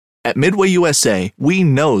At Midway USA, we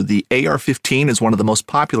know the AR-15 is one of the most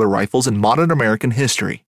popular rifles in modern American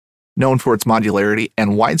history. Known for its modularity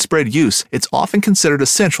and widespread use, it's often considered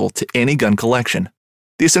essential to any gun collection.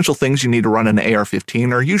 The essential things you need to run an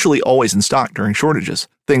AR-15 are usually always in stock during shortages,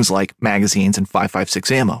 things like magazines and 5.56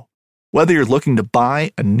 ammo. Whether you're looking to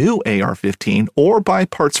buy a new AR-15 or buy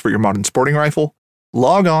parts for your modern sporting rifle,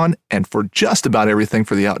 log on and for just about everything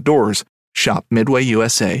for the outdoors, shop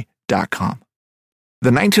MidwayUSA.com. The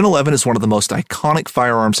 1911 is one of the most iconic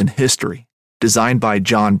firearms in history. Designed by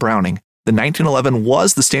John Browning, the 1911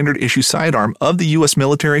 was the standard issue sidearm of the U.S.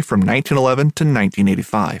 military from 1911 to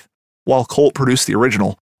 1985. While Colt produced the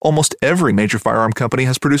original, almost every major firearm company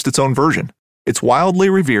has produced its own version. It's wildly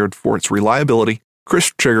revered for its reliability,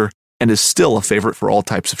 crisp trigger, and is still a favorite for all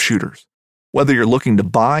types of shooters. Whether you're looking to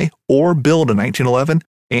buy or build a 1911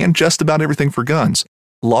 and just about everything for guns,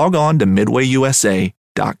 log on to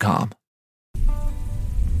MidwayUSA.com.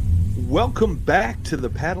 Welcome back to the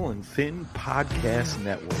Paddle and Fin Podcast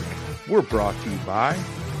Network. We're brought to you by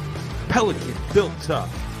Pelican, built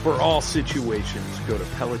tough for all situations. Go to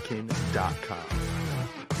pelican.com.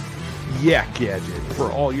 Yak Gadget,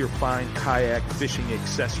 for all your fine kayak fishing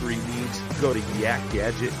accessory needs. Go to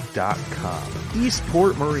yakgadget.com.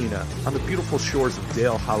 Eastport Marina, on the beautiful shores of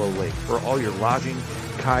Dale Hollow Lake, for all your lodging,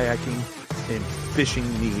 kayaking, and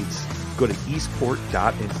fishing needs. Go to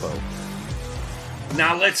eastport.info.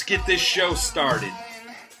 Now let's get this show started.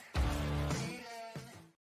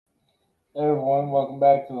 Hey everyone, welcome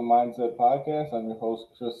back to the Mindset Podcast. I'm your host,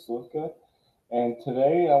 Chris Slivka. And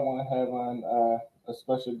today I want to have on a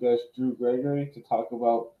special guest, Drew Gregory, to talk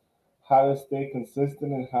about how to stay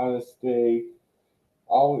consistent and how to stay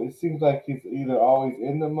always. It seems like he's either always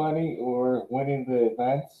in the money or winning the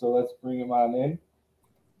events. So let's bring him on in.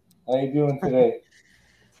 How you doing today?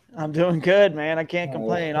 I'm doing good, man. I can't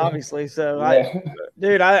complain, obviously. So,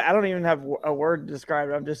 yeah. I don't even have a word to describe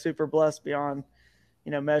it. I'm just super blessed beyond,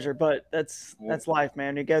 measure. But that's life,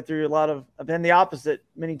 man. You go through I've been the opposite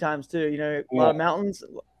many times too. A lot of mountains,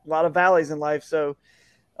 a lot of valleys in life. So,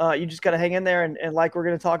 you just got to hang in there and like we're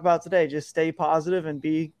going to talk about today, just stay positive and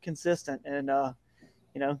be consistent and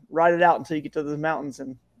ride it out until you get to the mountains.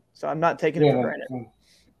 And so I'm not taking it for granted.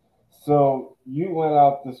 So you went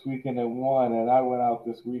out this weekend and won, and I went out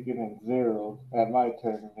this weekend and zeroed at my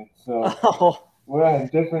tournament. So we're on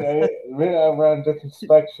different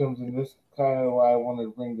spectrums, and this kind of why I wanted to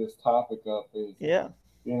bring this topic up is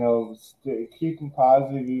keeping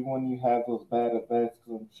positive even when you have those bad events.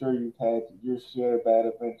 Because I'm sure you've had your share of bad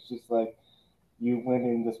events, just like you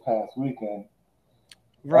winning this past weekend.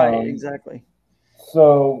 Right, exactly.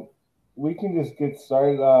 So we can just get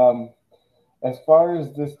started. As far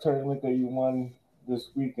as this tournament that you won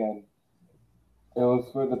this weekend, it was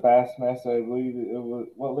for the Bassmaster, I believe. It was,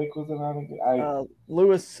 what lake was it on again?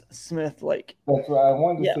 Lewis Smith Lake. That's right. I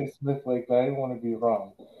wanted to say Smith Lake, but I didn't want to be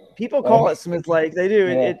wrong. People call it Smith Lake. They do.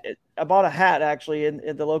 Yeah. I bought a hat actually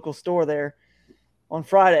in the local store there on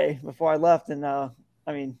Friday before I left, and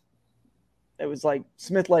it was like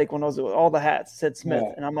Smith Lake when I was all the hats said Smith,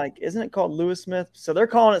 and I'm like, isn't it called Lewis Smith? So they're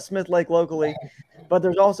calling it Smith Lake locally, but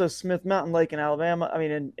there's also Smith Mountain Lake in Alabama.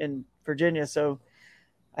 In Virginia. So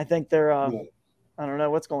I think they're I don't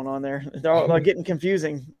know what's going on there. They're getting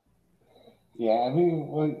confusing. Yeah,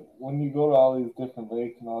 when you go to all these different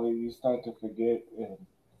lakes and all these, you start to forget, and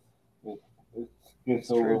it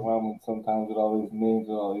gets overwhelming sometimes with all these names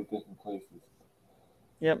of all these different places.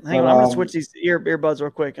 Yep. Hang on. I'm going to switch these earbuds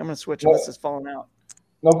real quick. I'm going to switch them. This is falling out.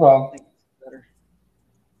 No problem. Better.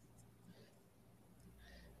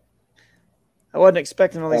 I wasn't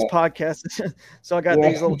expecting all these podcasts, so I got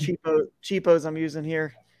these little cheapos I'm using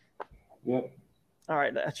here. Yep. All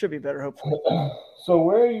right. That should be better, hopefully. So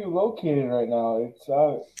where are you located right now?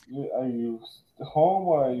 Are you home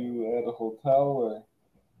or are you at a hotel or?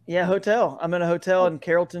 Yeah, hotel. I'm in a hotel in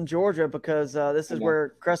Carrollton, Georgia, because this is where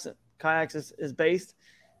Crescent Kayaks is based.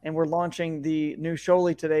 And we're launching the new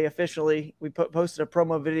Shoaly today officially. We posted a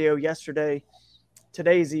promo video yesterday.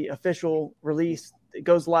 Today's the official release. It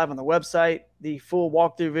goes live on the website. The full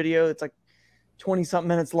walkthrough video, it's like 20-something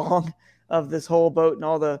minutes long of this whole boat and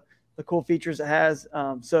all the cool features it has.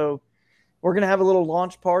 So we're going to have a little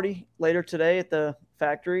launch party later today at the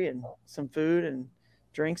factory and some food and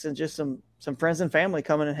drinks and just some friends and family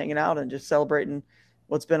coming and hanging out and just celebrating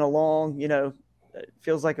what's been a long, it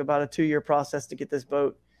feels like about a 2-year process to get this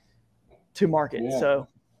boat to market. Yeah. So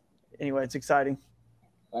anyway, it's exciting.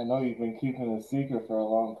 I know you've been keeping a secret for a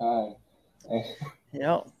long time.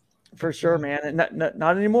 Yeah, for sure, man. And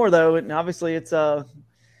not anymore though. And obviously it's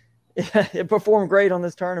it performed great on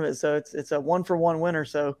this tournament. So it's a 1-for-1 winner.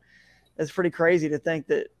 So it's pretty crazy to think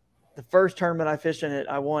that the first tournament I fished in it,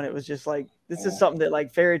 I won. It was just like, this is something that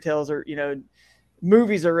like fairy tales or,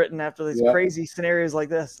 movies are written after these crazy scenarios like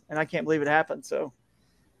this. And I can't believe it happened. So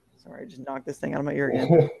sorry, I just knocked this thing out of my ear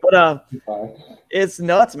again. But it's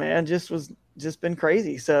nuts, man. Just been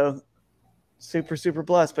crazy. So super, super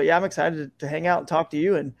blessed. But yeah, I'm excited to hang out and talk to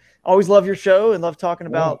you, and always love your show and love talking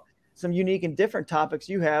about some unique and different topics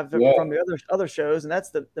you have from the other shows. And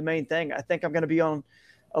that's the main thing. I think I'm going to be on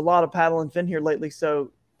a lot of Paddle and Fin here lately.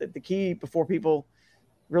 So the key before people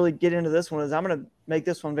really get into this one is I'm going to make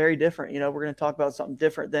this one very different. We're going to talk about something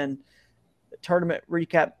different than the tournament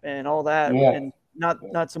recap and all that. Yeah. And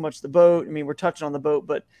not so much the boat. I mean, we're touching on the boat,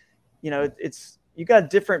 but it's, you got a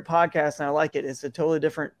different podcast and I like it. It's a totally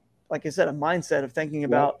different, like I said, a mindset of thinking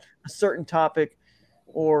about a certain topic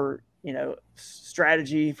or,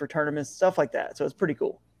 strategy for tournaments, stuff like that. So it's pretty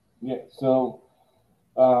cool. Yeah. So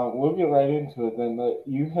we'll get right into it then. But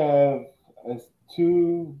you have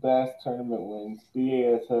 2 Bass tournament wins,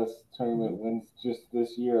 BASS tournament wins just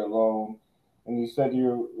this year alone. And you said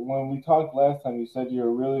when we talked last time, you said you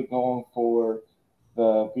were really going for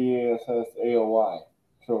the BASS AOI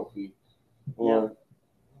trophy or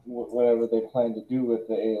whatever they plan to do with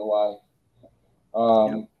the AOI.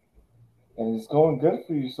 And it's going good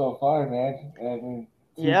for you so far, man. I mean,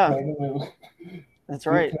 that's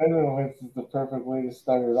right. Tournament wins is the perfect way to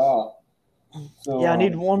start it off. So I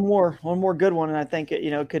need one more good one, and I think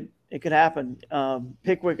it could happen.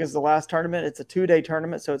 Pickwick is the last tournament. It's a 2-day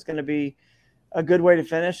tournament, so it's going to be a good way to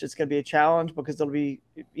finish. It's going to be a challenge because it'll be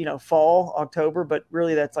fall, October, but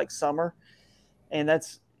really that's like summer, and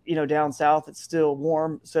that's down south it's still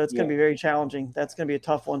warm, so it's going to be very challenging. That's going to be a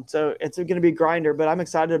tough one. So it's going to be a grinder, but I'm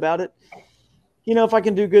excited about it. If I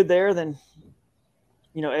can do good there, then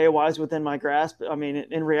AOI is within my grasp. I mean,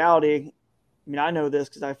 in reality, I know this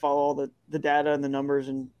because I follow all the data and the numbers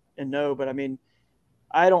and know, but I mean,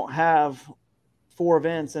 I don't have 4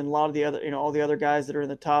 events, and a lot of the other, all the other guys that are in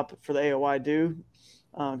the top for the AOI do,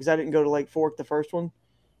 because I didn't go to Lake Fork the first one.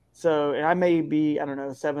 So, and I may be, I don't know,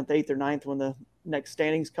 7th, 8th, or 9th when the next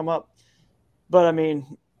standings come up. But I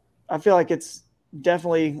mean, I feel like it's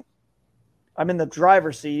definitely, I'm in the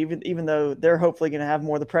driver's seat, even though they're hopefully going to have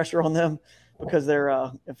more of the pressure on them because they're,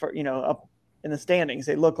 up in the standings.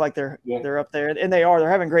 They look like they're up there, and they are. They're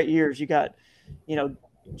having great years. You got,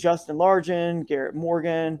 Justin Largen, Garrett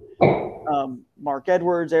Morgan, Mark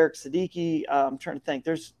Edwards, Eric Siddiqui. I'm trying to think.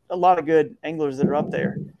 There's a lot of good anglers that are up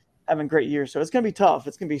there having great years. So it's going to be tough.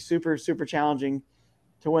 It's going to be super, super challenging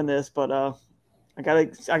to win this. But I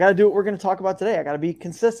gotta do what we're going to talk about today. I got to be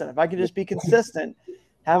consistent. If I can just be consistent,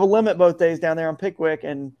 have a limit both days down there on Pickwick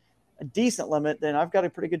and a decent limit, then I've got a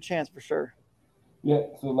pretty good chance for sure. Yeah.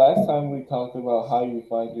 So last time we talked about how you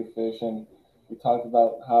find your fish, and we talked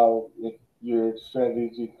about how your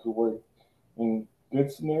strategy could work in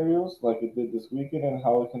good scenarios like it did this weekend, and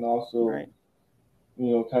how it can also,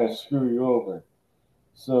 kind of screw you over.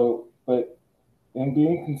 So, but in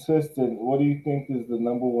being consistent, what do you think is the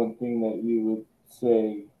number one thing that you would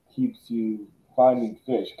say keeps you finding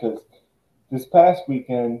fish? Because this past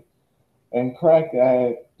weekend,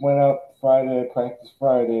 I went out Friday, practiced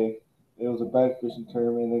Friday. It was a bed fishing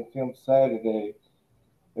tournament, and then came Saturday.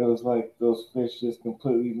 It was like those fish just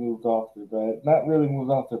completely moved off their bed. Not really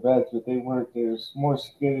moved off their beds, but they were more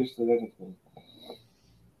skittish than anything.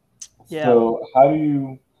 Yeah. So how do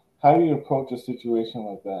you approach a situation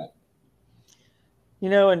like that?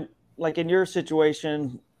 And like in your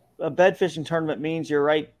situation, a bed fishing tournament means you're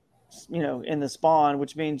right, in the spawn,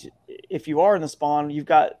 which means if you are in the spawn, you've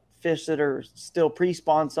got fish that are still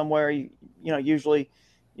pre-spawn somewhere. Usually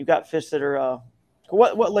you've got fish that are,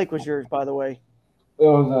 what lake was yours, by the way? It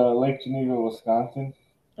was Lake Geneva, Wisconsin.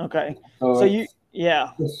 Okay. So it's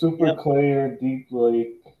a super clear, deep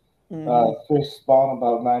lake. Mm-hmm. Fish spawn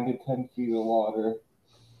about 9 to 10 feet of water.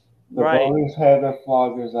 The boaters had their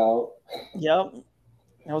floggers out. Yep.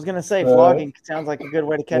 I was going to say flogging sounds like a good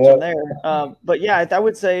way to catch them there. But yeah, I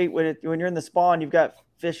would say when you're in the spawn, you've got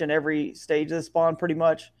fish in every stage of the spawn pretty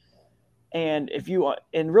much. And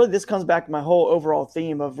really this comes back to my whole overall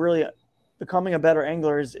theme of really becoming a better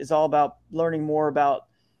angler is all about learning more about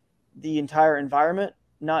the entire environment,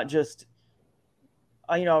 not just,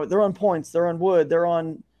 they're on points, they're on wood, they're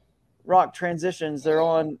on rock transitions, they're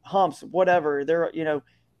on humps, whatever.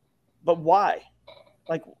 But why?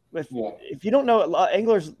 Like if you don't know,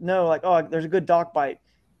 anglers know like, oh, there's a good dock bite.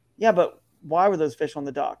 Yeah, but why were those fish on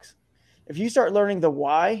the docks? If you start learning the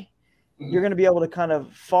why, you're going to be able to kind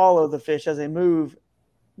of follow the fish as they move,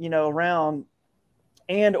 around,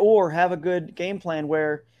 and or have a good game plan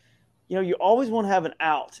where, you always want to have an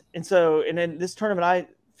out. And so, and then this tournament I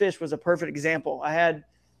fished was a perfect example. I had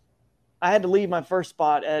I had to leave my first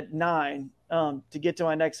spot at 9 to get to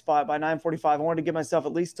my next spot by 9:45. I wanted to give myself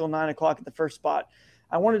at least till 9 o'clock at the first spot.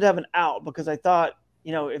 I wanted to have an out because I thought,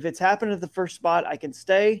 if it's happened at the first spot, I can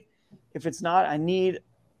stay. If it's not, I need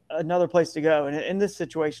another place to go. And in this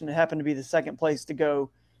situation, it happened to be the second place to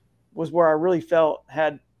go was where I really felt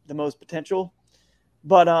had the most potential.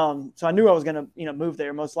 But so I knew I was going to, move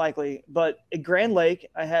there most likely. But at Grand Lake,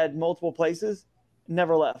 I had multiple places,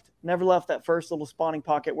 never left that first little spawning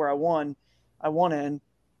pocket where I won in,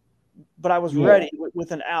 but I was ready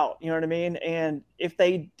with an out, you know what I mean? And if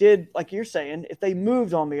they did, like you're saying, if they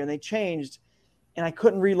moved on me and they changed and I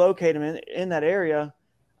couldn't relocate them in that area,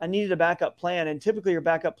 I needed a backup plan. And typically your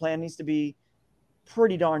backup plan needs to be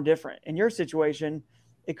pretty darn different. In your situation,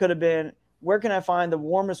 it could have been, where can I find the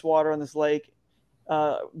warmest water on this lake,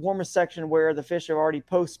 warmest section where the fish have already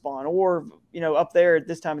post spawn, or, up there at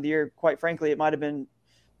this time of the year, quite frankly, it might've been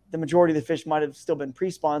the majority of the fish might've still been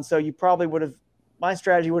pre-spawn. So you probably my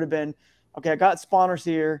strategy would have been, okay, I got spawners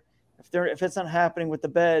here. If it's not happening with the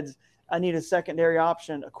beds, I need a secondary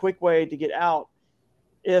option, a quick way to get out.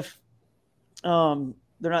 If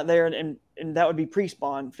they're not there, and that would be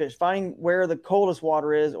pre-spawn fish, finding where the coldest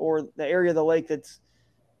water is, or the area of the lake that's,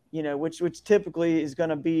 which typically is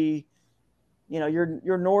going to be,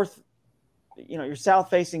 your north, your south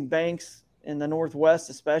facing banks in the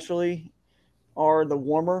northwest, especially, are the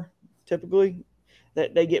warmer typically,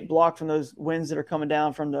 that they get blocked from those winds that are coming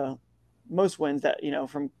down from the most winds that,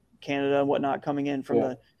 from Canada and whatnot, coming in from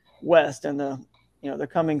the west, and they're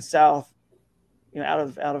coming south, out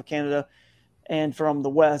of Canada and from the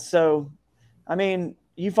west. So, I mean,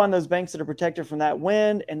 you find those banks that are protected from that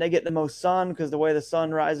wind, and they get the most sun because the way the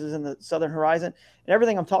sun rises in the southern horizon and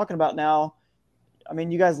everything I'm talking about now. I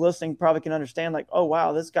mean, you guys listening probably can understand, like, oh,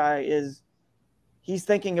 wow, this guy he's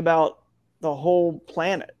thinking about the whole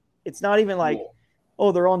planet. It's not even like,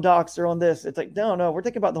 oh, they're on docks, they're on this. It's like, no, we're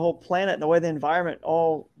thinking about the whole planet and the way the environment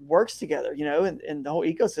all works together, and the whole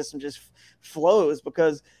ecosystem just flows.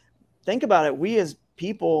 Because think about it, we as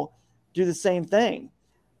people do the same thing.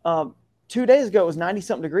 2 days ago, it was 90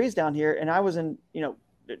 something degrees down here, and I was in,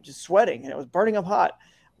 just sweating, and it was burning up hot.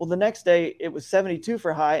 Well, the next day it was 72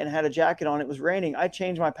 for high, and I had a jacket on. It was raining. I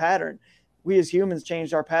changed my pattern. We as humans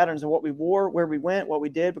changed our patterns of what we wore, where we went, what we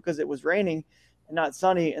did, because it was raining and not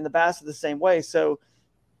sunny, and the bass are the same way. So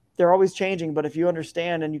they're always changing. But if you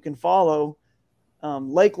understand and you can follow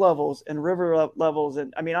lake levels and river levels,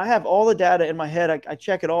 and I mean, I have all the data in my head. I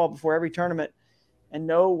check it all before every tournament and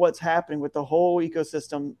know what's happening with the whole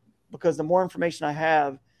ecosystem, because the more information I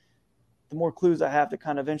have, the more clues I have to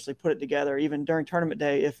kind of eventually put it together, even during tournament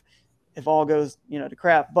day, if all goes, to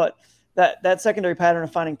crap. But that secondary pattern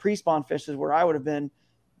of finding pre-spawn fish is where I would have been,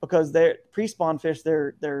 because they're pre-spawn fish.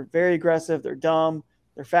 They're very aggressive. They're dumb.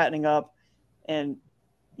 They're fattening up. And,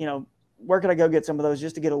 where could I go get some of those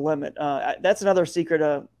just to get a limit? That's another secret.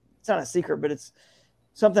 It's not a secret, but it's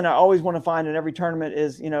something I always want to find in every tournament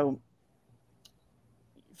is,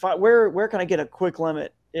 where can I get a quick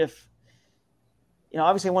limit? If,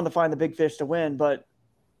 obviously I want to find the big fish to win, but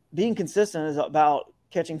being consistent is about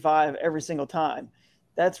catching 5 every single time.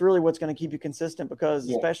 That's really what's going to keep you consistent, because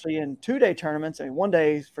especially in 2-day tournaments, I mean, 1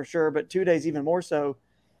 day for sure, but 2 days even more so.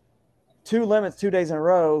 2 limits 2 days in a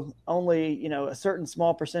row, only, a certain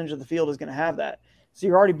small percentage of the field is going to have that. So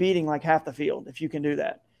you're already beating like half the field if you can do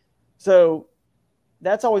that. So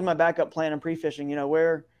that's always my backup plan in pre-fishing,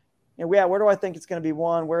 where do I think it's going to be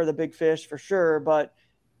one? Where are the big fish for sure? But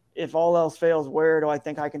if all else fails, where do I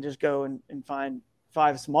think I can just go and find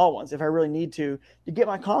 5 small ones if I really need to get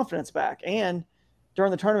my confidence back? And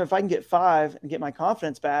during the tournament, if I can get 5 and get my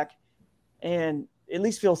confidence back and at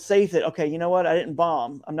least feel safe that, okay, you know what, I didn't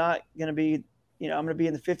bomb. I'm not going to be, I'm going to be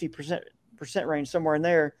in the 50% range, somewhere in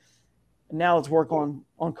there. And now let's work on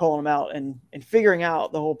calling them out and figuring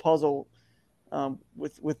out the whole puzzle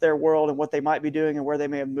with their world and what they might be doing and where they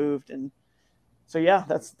may have moved. And so, yeah,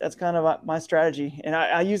 that's kind of my strategy. And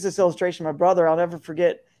I use this illustration. My brother, I'll never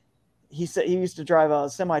forget, he said he used to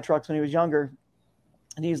drive semi trucks when he was younger.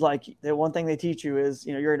 And he's like, the one thing they teach you is,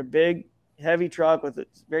 you're in a big, heavy truck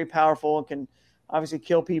it's very powerful and can obviously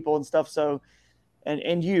kill people and stuff. So,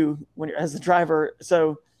 and you, when you're as the driver,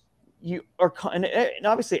 so you are, and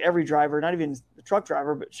obviously every driver, not even the truck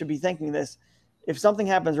driver, but should be thinking this. If something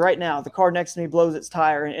happens right now, the car next to me blows its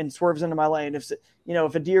tire and swerves into my lane. If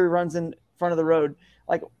a deer runs in front of the road,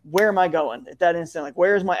 like, where am I going at that instant? Like,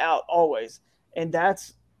 where's my out always? And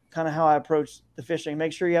that's kind of how I approach the fishing.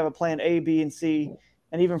 Make sure you have a plan A, B, and C,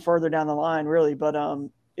 and even further down the line, really. But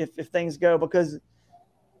if things go, because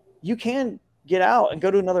you can get out and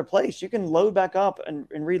go to another place, you can load back up and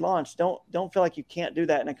relaunch. Don't feel like you can't do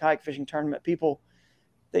that in a kayak fishing tournament. People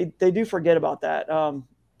they do forget about that.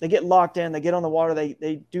 They get locked in, they get on the water,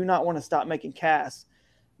 they do not want to stop making casts.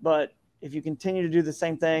 But if you continue to do the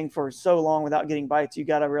same thing for so long without getting bites, you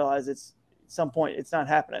got to realize at some point it's not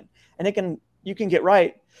happening. And you can get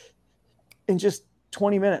right in just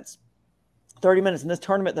 20 minutes, 30 minutes. And this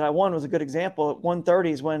tournament that I won was a good example. At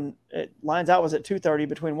 1:30 is when it lines out was at 2:30.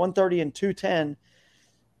 Between 1:30 and 2:10,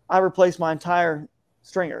 I replaced my entire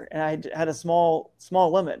stringer, and I had a small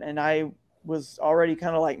limit, and I was already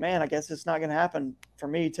kind of like, man, I guess it's not going to happen for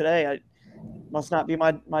me today. I must not be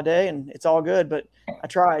my day, and it's all good. But I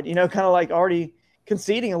tried, kind of like already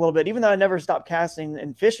conceding a little bit, even though I never stopped casting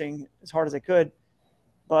and fishing as hard as I could.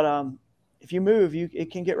 But if you move,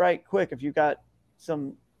 it can get right quick if you've got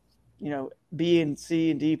some, B and C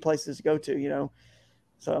and D places to go to,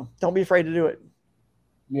 So don't be afraid to do it.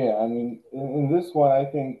 Yeah, I mean, in this one, I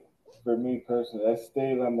think for me personally, I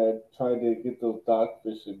stayed on that, tried to get those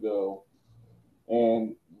dockfish to go.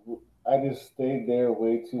 And I just stayed there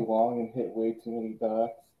way too long and hit way too many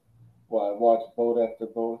docks. While I watched boat after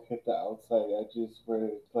boat hit the outside edges where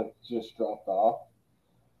it just dropped off.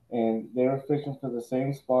 And they were fishing for the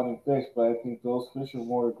same spawning fish, but I think those fish are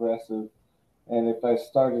more aggressive. And if I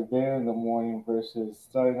started there in the morning versus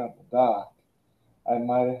starting on the dock, I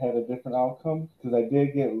might have had a different outcome because I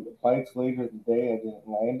did get bites later in the day. I didn't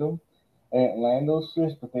land them. I didn't land those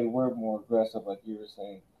fish, but they were more aggressive, like you were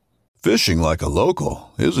saying. Fishing like a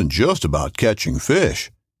local isn't just about catching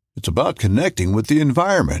fish. It's about connecting with the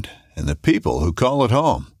environment and the people who call it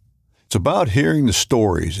home. It's about hearing the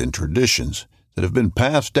stories and traditions that have been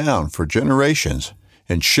passed down for generations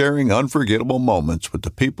and sharing unforgettable moments with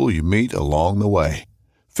the people you meet along the way.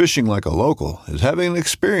 Fishing like a local is having an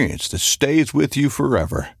experience that stays with you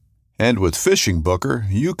forever. And with Fishing Booker,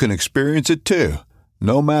 you can experience it too,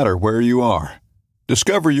 no matter where you are.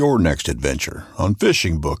 Discover your next adventure on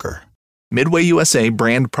Fishing Booker. Midway USA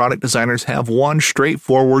brand product designers have one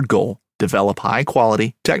straightforward goal: develop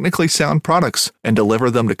high-quality, technically sound products and deliver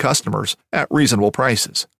them to customers at reasonable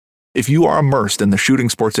prices. If you are immersed in the shooting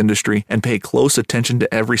sports industry and pay close attention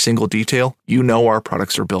to every single detail, you know our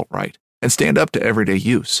products are built right and stand up to everyday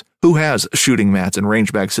use. Who has shooting mats and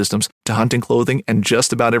range bag systems to hunting clothing and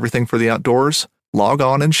just about everything for the outdoors? Log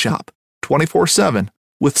on and shop 24/7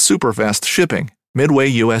 with super fast shipping.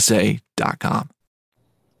 MidwayUSA.com.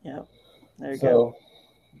 Yeah, there you go.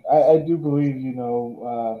 I do believe,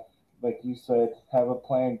 like you said, have a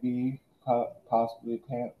plan B, possibly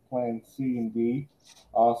plan C and D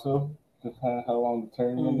also, depending on how long the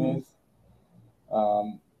tournament is.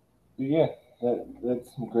 But yeah,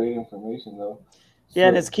 that's some great information, though. Yeah,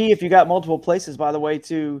 and it's key if you got multiple places, by the way,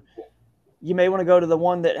 you may want to go to the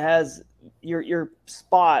one that has your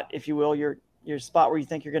spot, if you will, your spot where you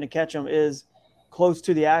think you're going to catch them is close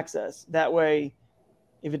to the access. That way,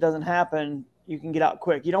 if it doesn't happen, you can get out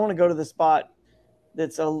quick. You don't want to go to the spot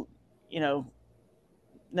that's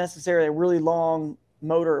necessarily a really long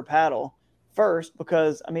motor or paddle first,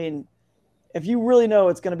 because I mean, if you really know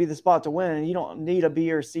it's going to be the spot to win and you don't need a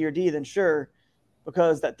B or C or D, then sure,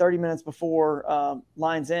 because that 30 minutes before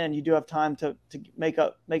lines in, you do have time to make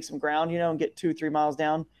some ground, and get 2-3 miles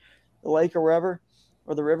down the lake or wherever,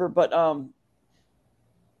 or the river. But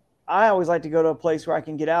I always like to go to a place where I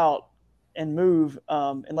can get out and move,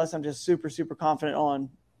 unless I'm just super, super confident on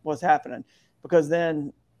what's happening. Because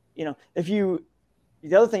then, the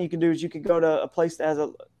other thing you can do is you could go to a place that has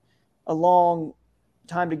a long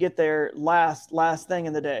time to get there last thing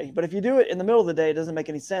in the day. But if you do it in the middle of the day, it doesn't make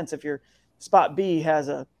any sense. If your spot B has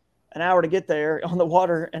an hour to get there on the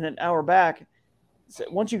water and an hour back, so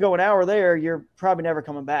once you go an hour there, you're probably never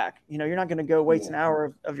coming back. You're not going to go waste an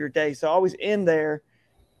hour of your day. So always end there.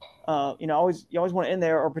 You always want to end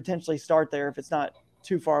there or potentially start there if it's not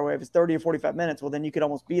too far away. If it's 30 or 45 minutes, well, then you could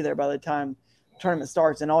almost be there by the time the tournament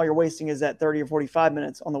starts, and all you're wasting is that 30 or 45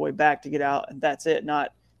 minutes on the way back to get out, and that's it,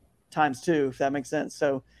 not times two, if that makes sense.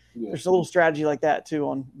 So there's a little strategy like that too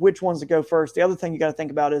on which ones to go first. The other thing you got to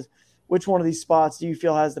think about is which one of these spots do you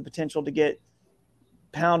feel has the potential to get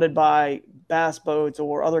pounded by bass boats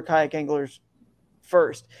or other kayak anglers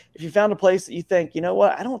first. If you found a place that you think,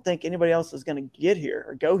 I don't think anybody else is going to get here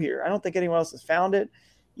or go here. I don't think anyone else has found it.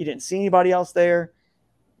 You didn't see anybody else there.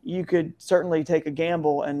 You could certainly take a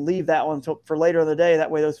gamble and leave that one for later in the day. That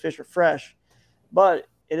way those fish are fresh. But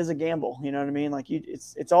it is a gamble, you know what I mean? Like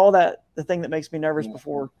it's all that, the thing that makes me nervous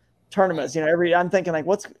before tournaments. I'm thinking like,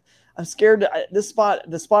 I'm scared the spot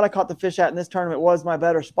I caught the fish at in this tournament was my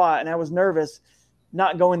better spot. And I was nervous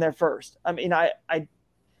not going there first. I mean, I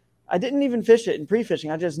didn't even fish it in pre-fishing.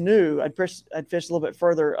 I just knew I'd fish a little bit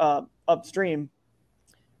further upstream,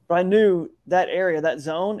 but I knew that area, that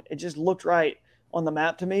zone, it just looked right on the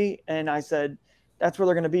map to me. And I said, that's where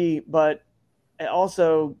they're going to be. But it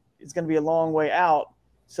also it's going to be a long way out.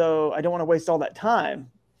 So I don't want to waste all that time,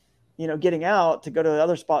 getting out to go to the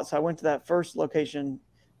other spot. So I went to that first location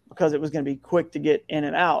because it was going to be quick to get in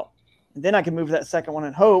and out. And then I could move to that second one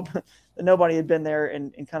and hope that nobody had been there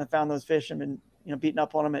and kind of found those fish and been, beating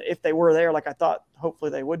up on them. And if they were there, like I thought,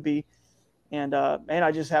 hopefully they would be. And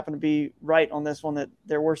I just happened to be right on this one that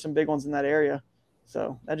there were some big ones in that area.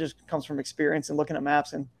 So that just comes from experience and looking at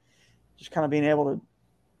maps and just kind of being able to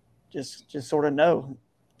just sort of know.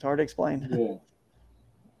 It's hard to explain. Yeah.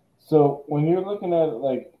 So when you're looking at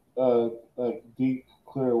like deep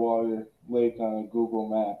clear water lake on Google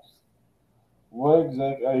Maps, what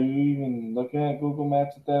exactly are you even looking at Google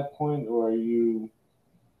Maps at that point, or are you?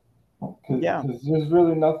 Because there's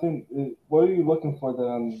really nothing. What are you looking for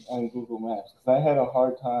then on Google Maps? Because I had a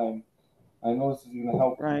hard time. I know this is going to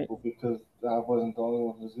help people because I wasn't the only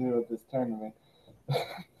one who's here at this tournament.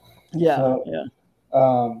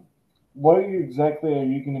 What are you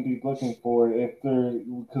going to be looking for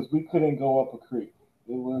because we couldn't go up a creek.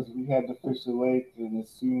 We had to fish the lake, and as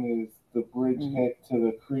soon as the bridge hit to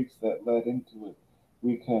the creeks that led into it,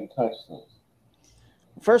 we couldn't touch those.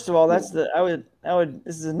 First of all, this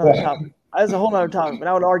is another topic. That's a whole other topic, but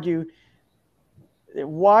I would argue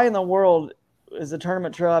why in the world does the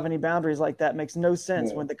tournament trail have any boundaries like that? It makes no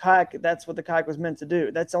sense. When the kayak, that's what the kayak was meant to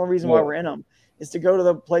do. That's the only reason why we're in them, is to go to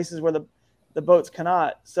the places where the boats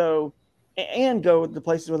cannot. So, and go to the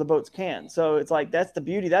places where the boats can. So it's like, that's the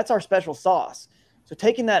beauty. That's our special sauce. So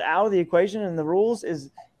taking that out of the equation and the rules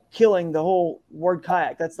is killing the whole word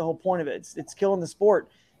kayak. That's the whole point of it. It's killing the sport,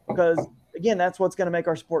 because again, that's what's going to make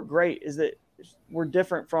our sport great, is that we're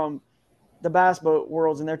different from the bass boat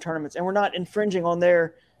worlds and their tournaments. And we're not infringing on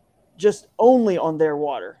just only on their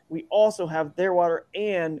water. We also have their water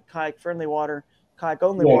and kayak friendly water, kayak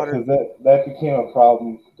only water. Because that became a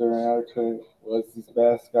problem during our trip. Was these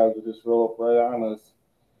bass guys would just roll up right on us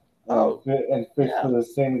and fish for the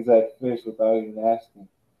same exact fish without even asking.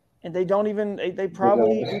 And they don't even, we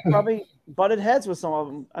probably butted heads with some of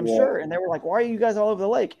them, I'm sure. And they were like, why are you guys all over the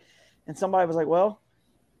lake? And somebody was like, well,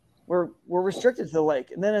 we're restricted to the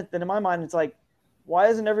lake. And then in my mind, it's like, why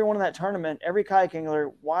isn't everyone in that tournament, every kayak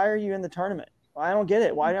angler, why are you in the tournament? I don't get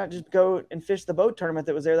it. Why not just go and fish the boat tournament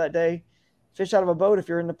that was there that day? Fish out of a boat if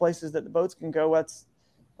you're in the places that the boats can go. That's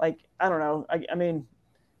like, I don't know. I mean,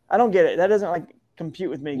 I don't get it. That doesn't like compute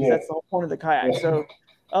with me, because that's the whole point of the kayak. So,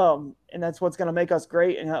 and that's what's going to make us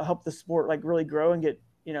great and help the sport like really grow and get,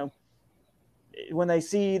 when they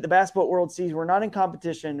see the bass boat world sees we're not in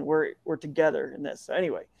competition, we're together in this. So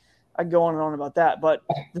anyway, I can go on and on about that. But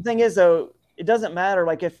the thing is, though, it doesn't matter.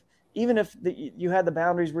 Like even if you had the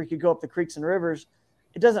boundaries where you could go up the creeks and rivers,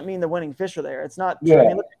 it doesn't mean the winning fish are there. It's not. I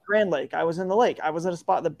mean, look at Grand Lake. I was in the lake. I was at a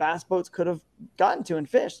spot that bass boats could have gotten to and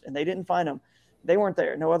fished, and they didn't find them. They weren't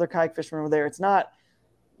there. No other kayak fishermen were there. It's not,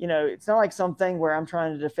 it's not like something where I'm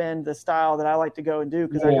trying to defend the style that I like to go and do,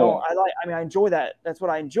 because I enjoy that. That's what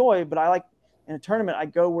I enjoy. But I like, in a tournament, I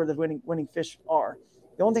go where the winning fish are.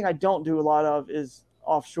 The only thing I don't do a lot of is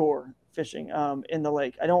offshore fishing in the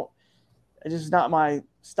lake. It's just not my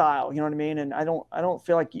style. You know what I mean? And I don't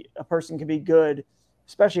feel like a person can be good,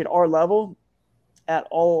 especially at our level, at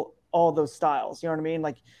all those styles. You know what I mean?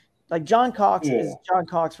 Like John Cox is John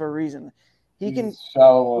Cox for a reason. He can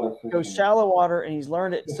go shallow water, and he's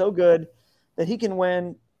learned it so good that he can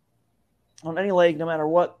win on any lake, no matter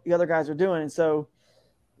what the other guys are doing.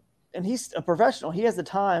 And he's a professional. He has the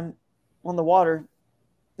time on the water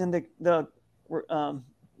and the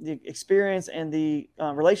experience and the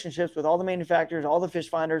relationships with all the manufacturers, all the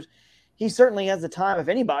fish finders. He certainly has the time, if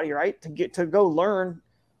anybody, right, to go learn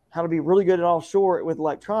how to be really good at offshore with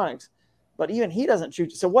electronics. But even he doesn't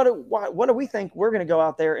shoot. So what do we think we're going to go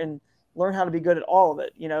out there and learn how to be good at all of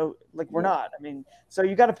it? We're not. I mean, so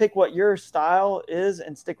you got to pick what your style is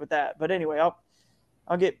and stick with that. But anyway,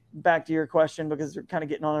 I'll get back to your question, because we're kind of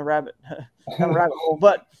getting on a rabbit hole.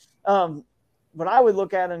 But what I would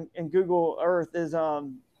look at in Google Earth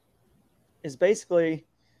is basically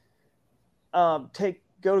go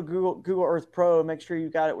to Google Earth Pro, make sure you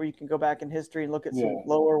got it where you can go back in history and look at some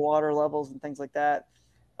lower water levels and things like that.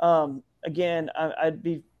 Again,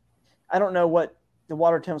 I don't know what the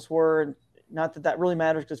water temps were, and not that really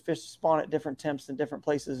matters, because fish spawn at different temps in different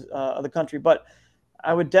places of the country. But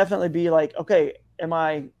I would definitely be like, okay, is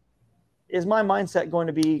my mindset going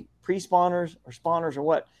to be pre-spawners or spawners or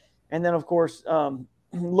what? And then, of course,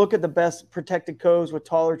 look at the best protected coves with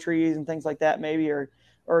taller trees and things like that, maybe, or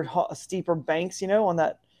steeper banks, on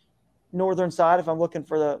that northern side, if I'm looking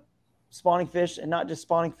for the spawning fish, and not just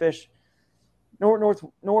spawning fish north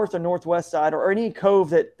or northwest side, or any cove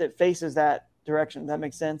that faces that direction. That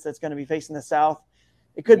makes sense. That's going to be facing the south.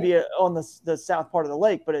 It could be on the south part of the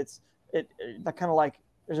lake, but it's kind of like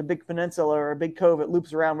there's a big peninsula or a big cove that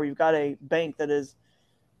loops around where you've got a bank that is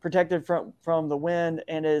protected from the wind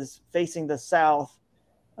and is facing the south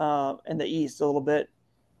and the east a little bit.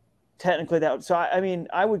 Technically,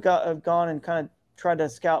 I would have gone and kind of tried to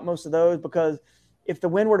scout most of those, because if the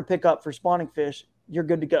wind were to pick up for spawning fish, you're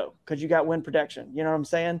good to go because you got wind protection. You know what I'm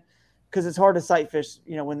saying? Because it's hard to sight fish,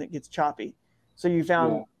 when it gets choppy. So you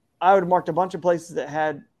found I would have marked a bunch of places that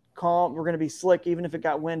had calm. We're going to be slick, even if it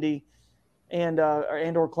got windy and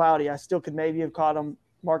or cloudy. I still could maybe have caught them,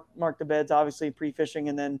 mark the beds, obviously pre-fishing,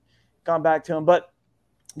 and then gone back to them. But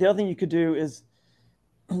the other thing you could do is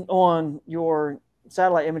on your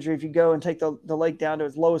satellite imagery, if you go and take the lake down to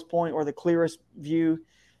its lowest point or the clearest view,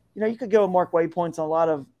 you could go and mark waypoints on a lot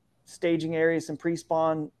of staging areas, some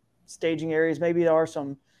pre-spawn staging areas. Maybe there are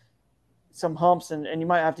some humps, and you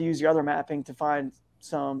might have to use your other mapping to find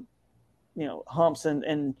some, humps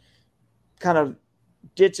and kind of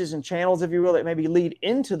ditches and channels, if you will, that maybe lead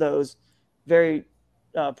into those very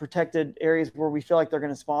protected areas where we feel like they're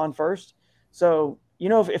going to spawn first. So,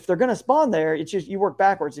 if they're going to spawn there, it's just you work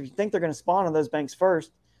backwards. If you think they're going to spawn on those banks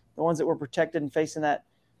first, the ones that were protected and facing that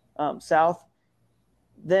south,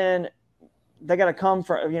 then they got to come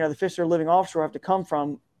from, the fish that are living offshore have to come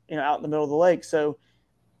from, out in the middle of the lake. So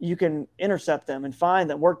you can intercept them and find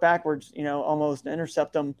them, work backwards, almost, and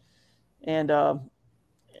intercept them. And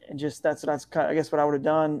just that's kind of, I guess, what I would have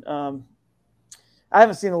done. I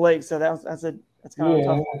haven't seen the lake, so that's kind of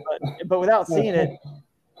tough. But without seeing it,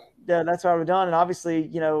 that's what I would have done. And obviously,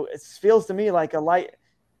 it feels to me like are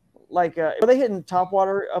they hitting top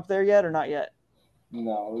water up there yet or not yet?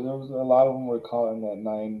 No, there was a lot of them were caught in that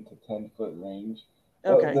 9 to 10 foot range.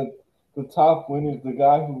 Okay. The top winners, the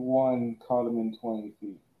guy who won caught him in 20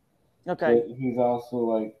 feet. Okay. But he's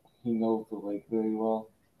also he knows the lake very well.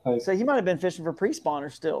 So he might have been fishing for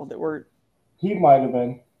pre-spawners still that were. He might have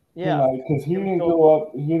been. Yeah. Because he didn't go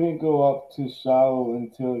up. He didn't go up to shallow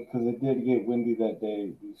because it did get windy that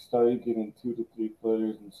day. We started getting 2 to 3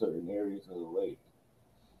 footers in certain areas of the lake.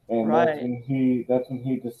 And that's when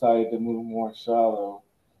he decided to move more shallow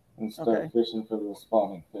and start fishing for the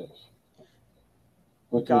spawning fish,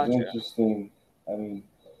 which was interesting. I mean,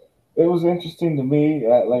 it was interesting to me.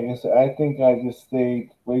 Like I said, I think I just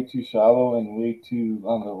stayed way too shallow and way too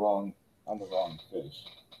on the wrong fish.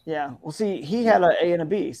 Yeah. Well, see, he had an A and a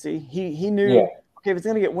B. See, he knew. Yeah. Okay, if it's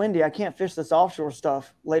going to get windy, I can't fish this offshore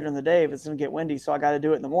stuff later in the day if it's going to get windy. So I got to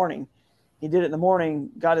do it in the morning. He did it in the morning,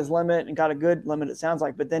 got his limit and got a good limit, it sounds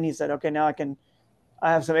like. But then he said, okay, now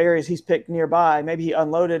I have some areas he's picked nearby. Maybe he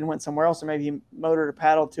unloaded and went somewhere else, or maybe he motored or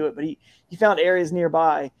paddled to it. But he found areas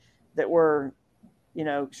nearby that were,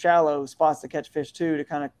 shallow spots to catch fish too, to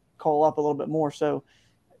kind of coal up a little bit more. So,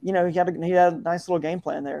 he had a nice little game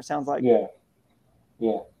plan there, it sounds like. Yeah.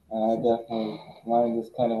 Yeah. And I definitely, mine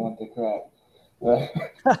just kind of went to crap.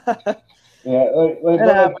 Yeah,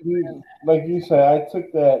 like you said, I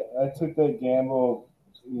took that gamble.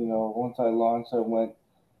 Once I launched, I went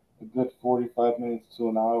a good 45 minutes to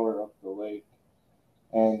an hour up the lake,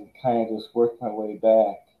 and kind of just worked my way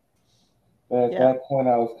back. But at that point,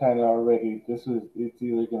 I was kind of already. It's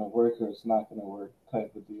either going to work or it's not going to work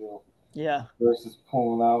type of deal. Yeah. Versus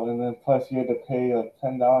pulling out, and then plus you had to pay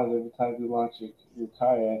 $10 every time you launch your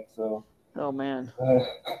kayak. So. Oh man.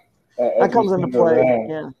 That comes into play. Ramp.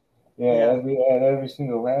 Yeah. Yeah, every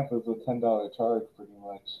single ramp is a $10 charge, pretty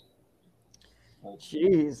much.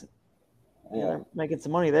 Jeez. Yeah, they're making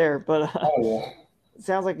some money there, but it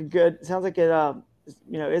sounds like it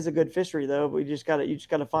is a good fishery though. But you just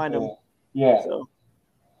gotta find them. Yeah.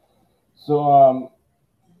 So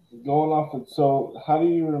going off of, so how do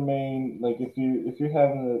you remain, if you're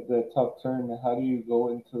having the tough tournament, how do you go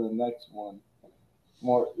into the next one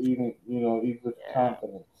more even with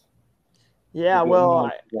confidence? Yeah,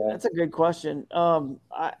 well, that's a good question.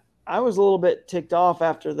 I was a little bit ticked off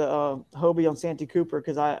after the Hobie on Santee Cooper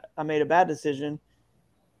because I made a bad decision,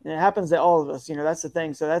 and it happens to all of us. That's the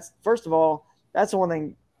thing. So that's, first of all, that's the one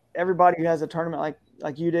thing. Everybody who has a tournament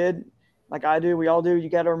like you did, like I do, we all do. You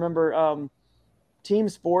got to remember, team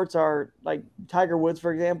sports are like Tiger Woods,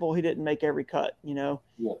 for example. He didn't make every cut.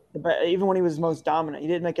 But even when he was most dominant, he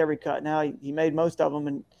didn't make every cut. Now he made most of them,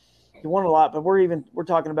 and he won a lot. But we're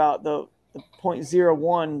talking about the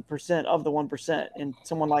 0.01% of the 1% in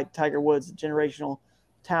someone like Tiger Woods, generational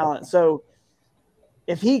talent. So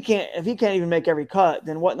if he can't even make every cut,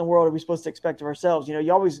 then what in the world are we supposed to expect of ourselves?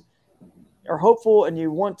 You always are hopeful and you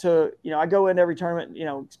want to, I go into every tournament,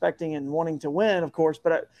 expecting and wanting to win, of course,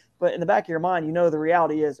 but in the back of your mind, the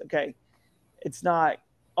reality is, okay, it's not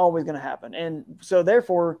always going to happen. And so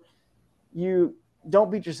therefore you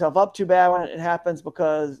don't beat yourself up too bad when it happens,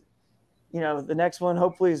 because, the next one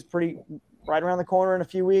hopefully is pretty right around the corner in a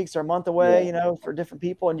few weeks or a month away, for different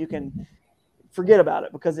people, and you can forget about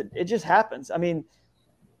it because it just happens. I mean,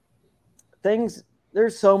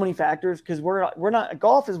 there's so many factors, because we're not,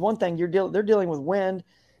 golf is one thing. They're dealing with wind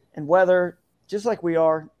and weather just like we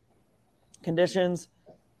are, conditions.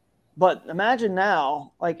 But imagine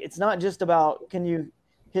now, like, it's not just about can you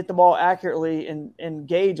hit the ball accurately and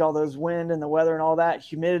gauge all those wind and the weather and all that,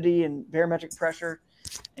 humidity and barometric pressure.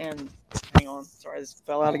 And hang on, sorry, this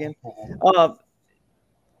fell out again.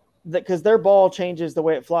 Because their ball changes the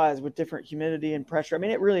way it flies with different humidity and pressure. I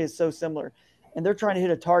mean, it really is so similar. And they're trying to hit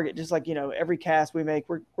a target, just like, every cast we make,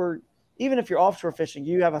 we're even if you're offshore fishing,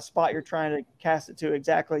 you have a spot you're trying to cast it to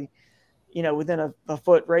exactly, within a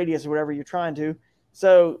foot radius or whatever you're trying to.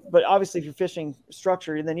 So, but obviously if you're fishing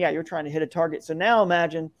structure, then you're trying to hit a target. So now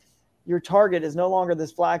imagine your target is no longer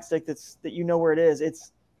this flag stick that where it is.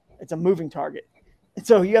 It's a moving target. And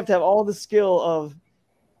so you have to have all the skill of,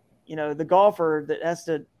 the golfer that has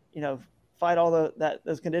to, fight all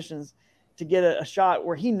those conditions to get a shot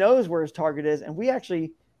where he knows where his target is. And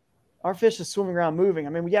our fish is swimming around moving. I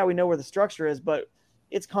mean, we know where the structure is, but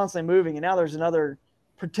it's constantly moving. And now there's another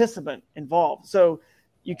participant involved. So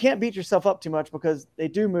you can't beat yourself up too much, because they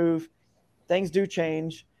do move, things do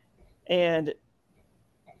change. And,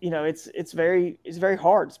 it's very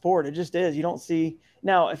hard sport. It just is. You don't see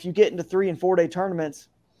now, if you get into 3 and 4 day tournaments,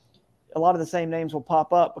 a lot of the same names will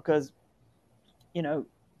pop up, because,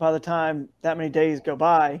 by the time that many days go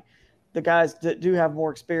by, the guys that do have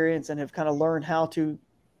more experience and have kind of learned how to,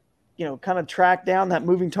 kind of track down that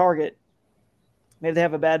moving target. Maybe they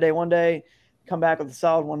have a bad day one day, come back with a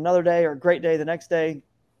solid one another day, or a great day the next day.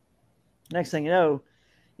 Next thing you know,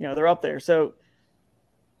 they're up there. So,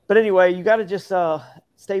 but anyway, you got to just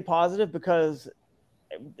stay positive, because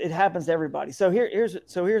it happens to everybody. So here's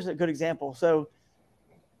a good example. So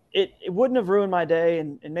it wouldn't have ruined my day,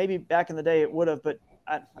 and maybe back in the day it would have, but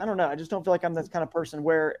I don't know. I just don't feel like I'm that kind of person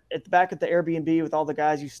where at the Airbnb with all the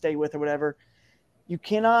guys you stay with or whatever, you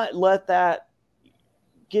cannot let that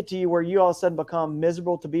get to you where you all of a sudden become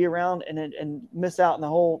miserable to be around and miss out on the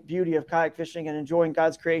whole beauty of kayak fishing and enjoying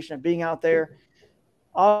God's creation and being out there.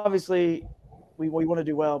 Obviously, we want to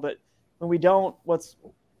do well, but when we don't, what's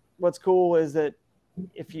cool is that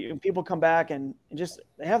if people come back and just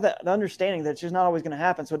they have that understanding that it's just not always going to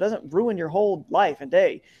happen, so it doesn't ruin your whole life and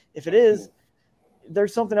day. If it is,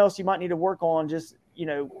 there's something else you might need to work on, just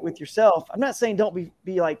with yourself. I'm not saying don't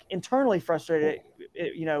be like internally frustrated,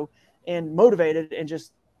 and motivated and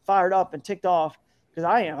just fired up and ticked off, because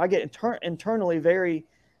I get internally very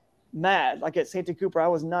mad. Like at Santee Cooper, I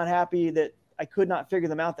was not happy that I could not figure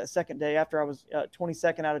them out that second day after I was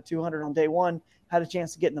 22nd out of 200 on day one, had a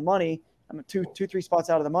chance to get in the money. I'm 3 spots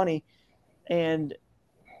out of the money, and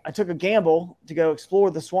I took a gamble to go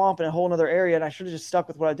explore the swamp in a whole other area, and I should have just stuck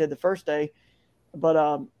with what I did the first day.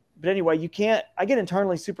 But anyway, you can't. I get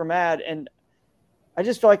internally super mad, and I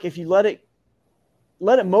just feel like if you let it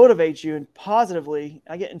motivate you and positively,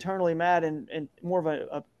 I get internally mad and more of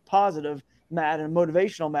a positive mad and a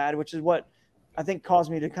motivational mad, which is what I think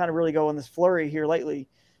caused me to kind of really go in this flurry here lately,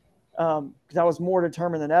 because I was more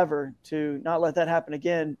determined than ever to not let that happen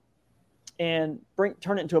again, and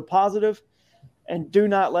turn it into a positive, and do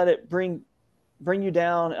not let it bring you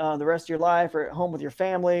down the rest of your life, or at home with your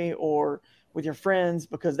family or with your friends,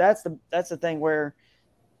 because that's the thing where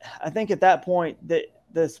I think at that point that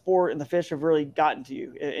the sport and the fish have really gotten to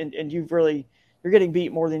you, and you're getting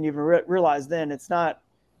beat more than you even realized. Then it's not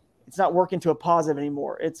working to a positive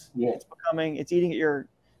anymore. It's eating at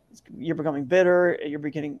you're becoming bitter. You're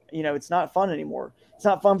beginning, it's not fun anymore. It's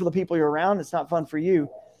not fun for the people you're around. It's not fun for you.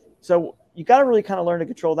 So you got to really kind of learn to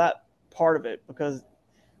control that part of it, because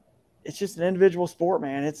it's just an individual sport,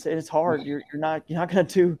 man. It's hard. You're not going to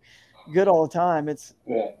do good all the time. It's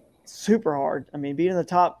super hard. I mean, being in the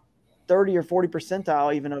top 30 or 40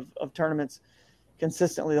 percentile even of tournaments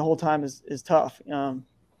consistently the whole time is tough.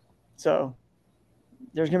 So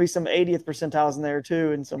there's going to be some 80th percentiles in there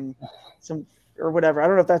too, and some or whatever. I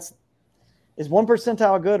don't know if is 1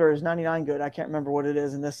 percentile good or is 99 good. I can't remember what it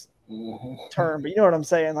is in this term, but you know what I'm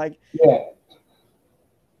saying? Like,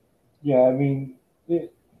 yeah. I mean,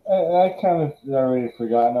 I kind of already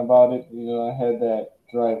forgotten about it. I had that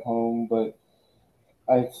drive home, but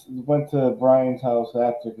I went to Brian's house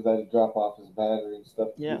after because I had to drop off his battery and stuff.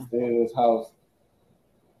 Yeah. He stayed at his house.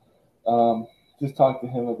 Just talked to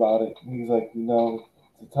him about it. He's like,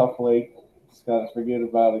 it's a tough lake. Just got to forget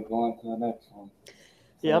about it. Go on to the next one.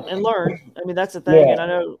 Yep, and learn. I mean, that's the thing. Yeah. And I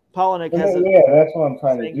know Polinick has that's what I'm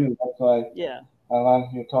trying to do. That's why I'm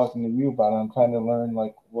here talking to you about it. I'm trying to learn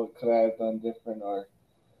like what could I have done different, or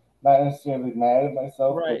not necessarily mad at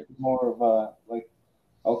myself, Right. but more of a like,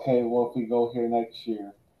 okay, well, if we go here next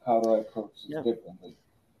year, how do I approach this differently?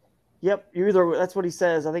 Yep, that's what he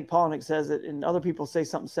says. I think Polnick says it, and other people say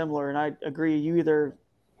something similar, and I agree. You either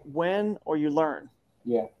win or you learn.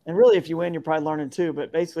 Yeah. And really, if you win, you're probably learning too.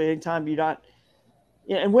 But basically, anytime you're not,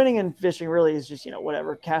 and winning in fishing really is just,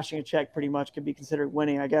 whatever. Cashing a check pretty much could be considered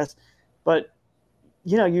winning, I guess. But,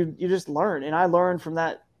 you just learn. And I learned from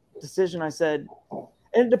that decision. I said,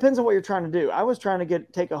 and it depends on what you're trying to do. I was trying to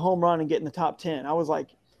take a home run and get in the top 10. I was like,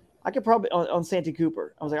 I could probably on Santee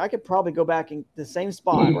Cooper. I was like, I could probably go back in the same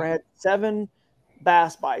spot where I had 7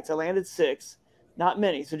 bass bites. I landed 6, not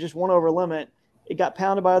many. So just one over limit. It got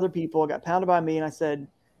pounded by other people. It got pounded by me. And I said,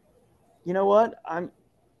 you know what?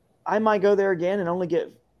 I might go there again and only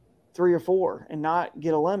get 3 or 4 and not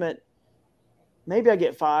get a limit. Maybe I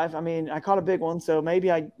get 5. I mean, I caught a big one, so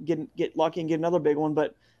maybe I get lucky and get another big one.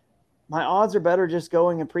 But my odds are better just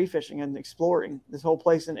going and pre-fishing and exploring this whole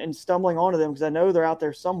place and stumbling onto them, because I know they're out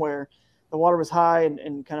there somewhere. The water was high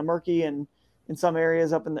and kind of murky, and in some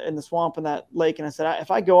areas up in the swamp in that lake. And I said,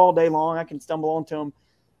 if I go all day long, I can stumble onto them.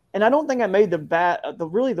 And I don't think I made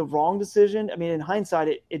the wrong decision. I mean, in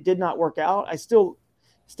hindsight, it did not work out. I still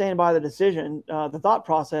stand by the decision, the thought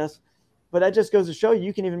process, but that just goes to show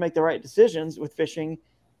you can even make the right decisions with fishing,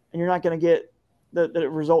 and you're not going to get the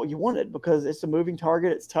result you wanted, because it's a moving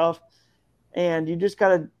target. It's tough. And you just got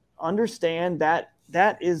to understand that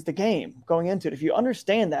is the game going into it. If you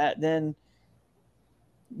understand that, then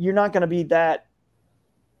you're not going to be that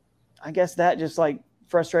just like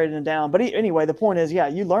frustrated and down. But anyway, the point is,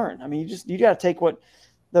 you learn. I mean, you got to take what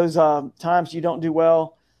those times you don't do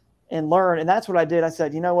well and learn. And that's what I did. I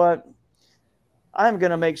said, you know what? I'm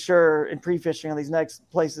going to make sure in pre-fishing on these next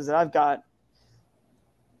places that I've got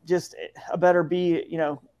just a better B,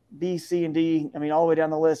 B, C, and D. I mean, all the way down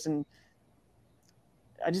the list. And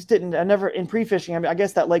I never in pre-fishing. I mean, I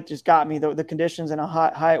guess that lake just got me, the conditions and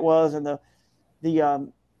how high it was, and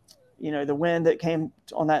the wind that came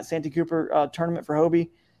on that Santee Cooper tournament for Hobie.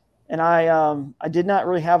 And I did not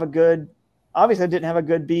really have obviously I didn't have a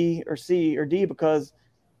good B or C or D, because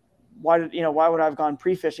why would I have gone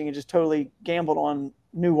pre-fishing and just totally gambled on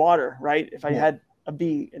new water, right? If I had a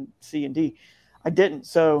B and C and D, I didn't.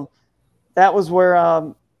 So that was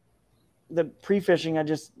where, the pre-fishing, I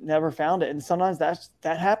just never found it. And sometimes that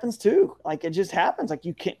happens too. Like, it just happens. Like,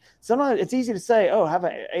 you can't, sometimes it's easy to say, oh, have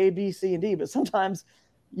an A, B, C, and D, but sometimes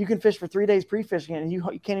you can fish for 3 days pre-fishing and you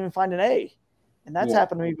can't even find an A. And that's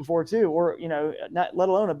happened to me before too. Or, not let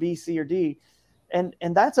alone a B, C, or D. And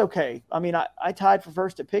that's okay. I mean, I tied for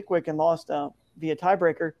first at Pickwick and lost via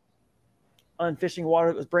tiebreaker on fishing water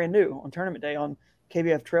that was brand new on tournament day on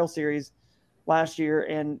KBF Trail Series last year.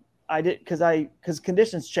 And I did because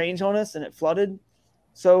conditions changed on us and it flooded.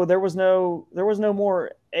 So there was no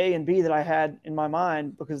more A and B that I had in my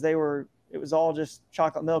mind, because it was all just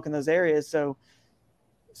chocolate milk in those areas. So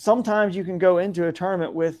sometimes you can go into a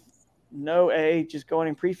tournament with no A, just going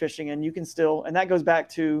and pre-fishing, and you can still, and that goes back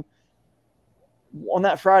to on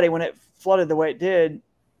that Friday when it flooded the way it did,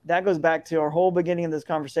 that goes back to our whole beginning of this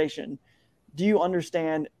conversation. Do you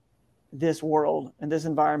understand this world and this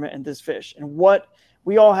environment and this fish and what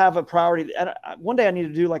we all have a priority? And one day I need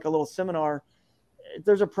to do like a little seminar.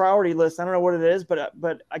 There's a priority list. I don't know what it is, but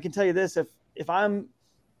I can tell you this: if I'm,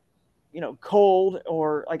 cold,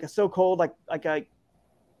 or like so cold, like a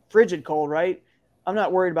frigid cold, right? I'm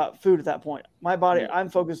not worried about food at that point. My body, I'm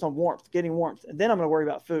focused on getting warmth, and then I'm going to worry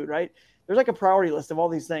about food, right? There's like a priority list of all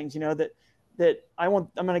these things, that I'm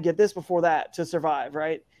going to get this before that to survive,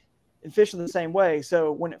 right? And fish are the same way.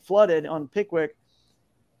 So when it flooded on Pickwick,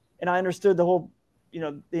 and I understood the whole,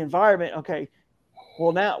 the environment. Okay,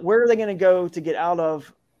 well, now where are they going to go to get out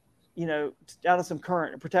of some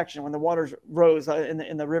current and protection when the waters rose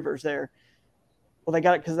in the rivers there? Well, they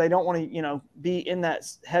got it because they don't want to, be in that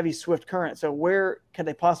heavy, swift current. So where could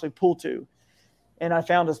they possibly pull to? And I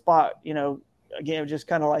found a spot, again, just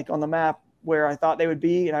kind of like on the map where I thought they would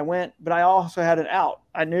be, and I went. But I also had an out.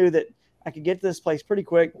 I knew that I could get to this place pretty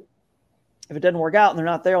quick. If it doesn't work out and they're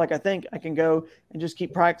not there, like I think, I can go and just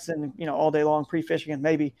keep practicing, all day long pre-fishing and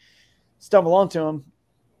maybe stumble onto them.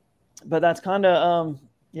 But that's kind of,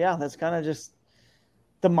 that's kind of just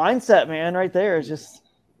the mindset, man, right there, is just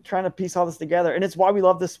trying to piece all this together. And it's why we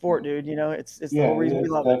love this sport, dude. It's the whole reason we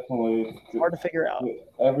love it. It's hard to figure out.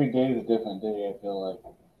 Every day is a different day, I feel like.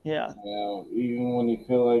 Yeah. Even when you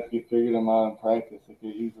feel like you figured them out in practice, it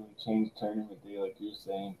could easily change tournament day, like you're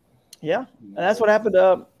saying. Yeah, and that's what happened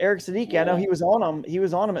to Eric Siddiqui. I know he was on him. He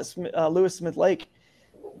was on him at Lewis Smith Lake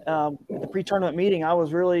at the pre-tournament meeting. I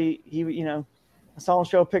was really I saw him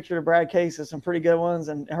show a picture to Brad Case of some pretty good ones,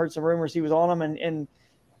 and heard some rumors he was on them, and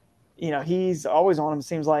he's always on them. It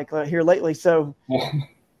seems like here lately. So I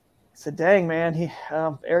said, "Dang, man,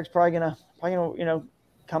 Eric's probably gonna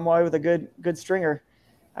come away with a good stringer.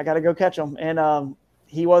 I got to go catch him." And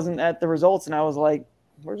he wasn't at the results, and I was like,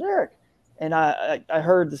 "Where's Eric?" And I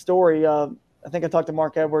heard the story. I think I talked to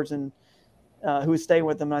Mark Edwards, and who was staying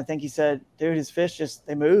with him, and I think he said, "Dude, his fish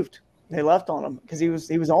they moved. They left on him because he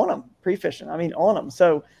was on them pre-fishing. I mean, on them."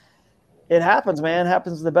 So it happens, man. It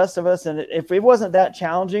happens to the best of us. And if it wasn't that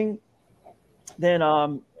challenging, then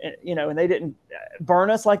and they didn't burn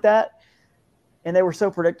us like that, and they were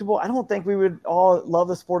so predictable, I don't think we would all love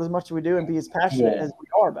the sport as much as we do and be as passionate as we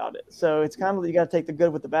are about it. So it's kind of, you got to take the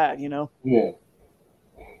good with the bad, Yeah,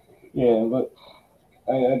 but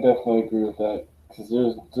I definitely agree with that, because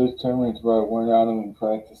there's tournaments where I went out in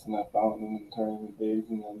practice and I found them in tournament days,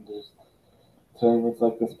 and then there's tournaments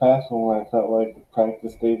like this past one where I felt like the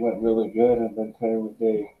practice day went really good, and then tournament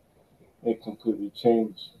day it completely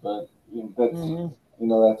changed. But that's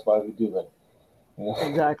that's why we do it.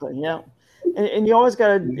 Exactly. Yeah. And you always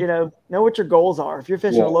got to, know what your goals are. If you're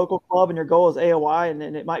fishing a local club and your goal is AOI, and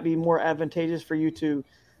it might be more advantageous for you to,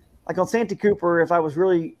 like on Santee Cooper, if I was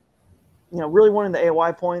really, really wanting the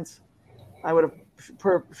AOI points, I would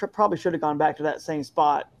have probably should have gone back to that same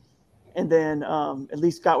spot, and then at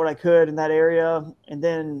least got what I could in that area, and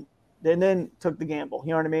then took the gamble.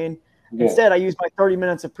 You know what I mean? Yeah. Instead, I used my 30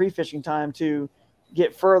 minutes of pre-fishing time to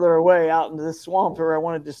get further away out into this swamp where I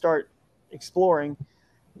wanted to start exploring.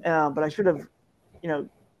 But I should have,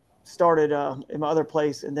 started in my other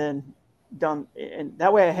place and then done, and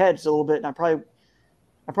that way I hedged a little bit, and I probably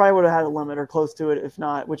would have had a limit or close to it, if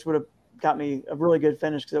not, which would have got me a really good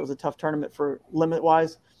finish, because it was a tough tournament for limit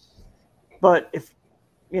wise. But if,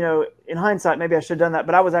 in hindsight, maybe I should have done that,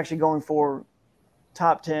 but I was actually going for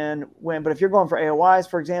top 10 win. But if you're going for AOIs,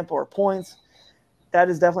 for example, or points, that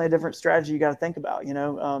is definitely a different strategy you got to think about.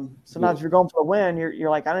 Sometimes if you're going for the win, you're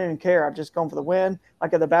like, I don't even care. I'm just going for the win.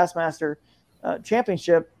 Like at the Bassmaster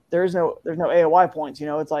Championship, there's no AOI points.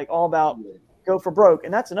 It's like all about go for broke.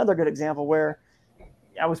 And that's another good example where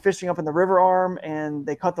I was fishing up in the river arm, and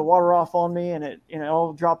they cut the water off on me, and it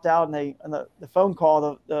all dropped out. And the phone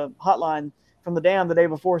call, the hotline from the dam the day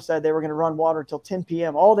before said they were going to run water till 10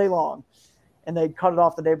 p.m. all day long, and they cut it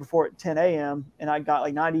off the day before at 10 a.m. And I got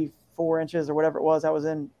like 94 inches or whatever it was. I was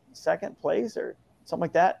in second place or something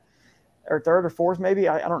like that, or third or fourth maybe.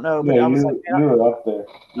 I don't know. But I was like, man, you were up there.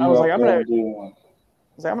 I was like, I'm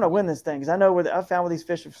gonna win this thing, because I know I found where these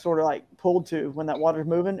fish have sort of like pulled to when that water's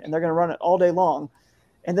moving, and they're gonna run it all day long.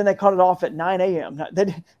 And then they cut it off at 9 a.m.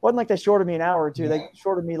 It wasn't like they shorted me an hour or two. They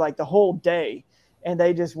shorted me like the whole day, and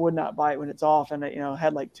they just would not bite when it's off. And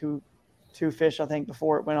had like two fish, I think,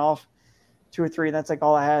 before it went off, 2 or 3. And that's like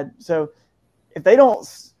all I had. So if they don't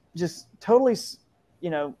just totally,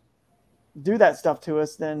 do that stuff to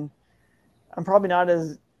us, then I'm probably not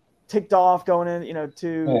as ticked off going in,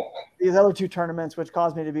 to these other 2 tournaments, which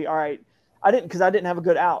caused me to be all right. Because I didn't have a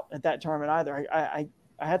good out at that tournament either. I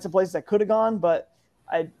had some places I could have gone, but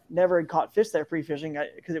I never had caught fish there pre-fishing,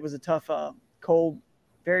 because it was a tough, cold,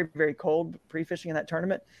 very, very cold pre-fishing in that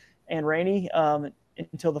tournament, and rainy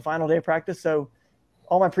until the final day of practice. So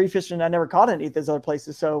all my pre-fishing, I never caught any of those other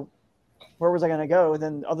places. So where was I going to go? And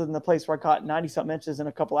then other than the place where I caught 90-something inches in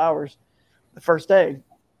a couple hours the first day.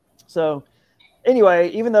 So anyway,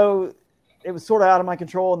 even though it was sort of out of my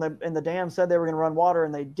control, and the dam said they were going to run water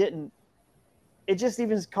and they didn't, it just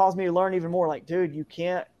even caused me to learn even more. Like, dude, you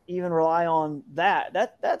can't even rely on that.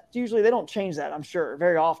 That usually they don't change that, I'm sure,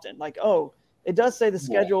 very often. Like, it does say the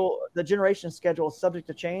schedule, the generation schedule is subject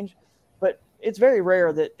to change, but it's very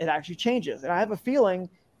rare that it actually changes. And I have a feeling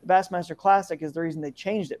the Bassmaster Classic is the reason they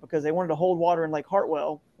changed it, because they wanted to hold water in Lake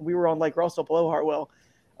Hartwell. We were on Lake Russell below Hartwell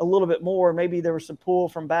a little bit more. Maybe there was some pull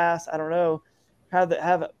from bass. I don't know. Have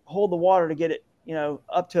it hold the water to get it,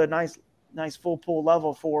 up to a nice full pool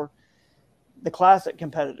level for the Classic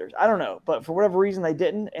competitors. I don't know, but for whatever reason they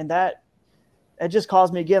didn't, and it just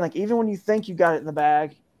caused me again. Like, even when you think you got it in the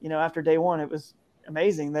bag, after day one, it was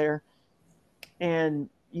amazing there, and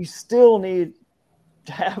you still need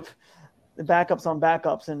to have the backups on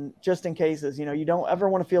backups, and just in cases, you don't ever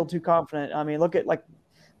want to feel too confident. I mean, look at like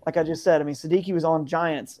I just said. I mean, Siddiqui was on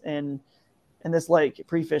Giants in this lake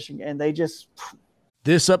pre-fishing, and they just.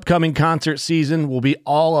 This upcoming concert season will be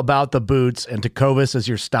all about the boots, and Tecovas is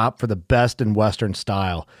your stop for the best in Western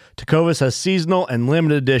style. Tecovas has seasonal and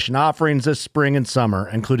limited edition offerings this spring and summer,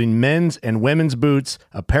 including men's and women's boots,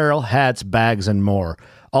 apparel, hats, bags, and more.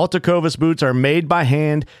 All Tecovas boots are made by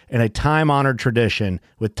hand in a time-honored tradition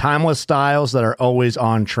with timeless styles that are always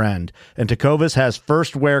on trend. And Tecovas has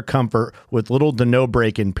first wear comfort with little to no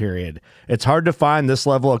break-in period. It's hard to find this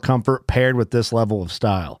level of comfort paired with this level of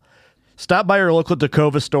style. Stop by your local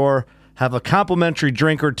Tecovas store, have a complimentary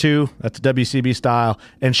drink or two, that's WCB style,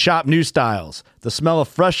 and shop new styles. The smell of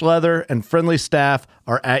fresh leather and friendly staff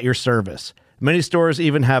are at your service. Many stores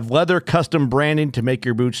even have leather custom branding to make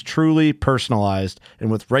your boots truly personalized.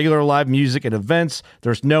 And with regular live music and events,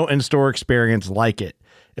 there's no in-store experience like it.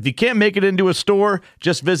 If you can't make it into a store,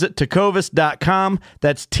 just visit tecovas.com.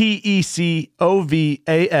 That's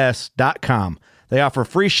TECOVAS.com. They offer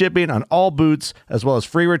free shipping on all boots, as well as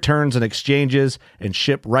free returns and exchanges, and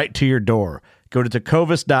ship right to your door. Go to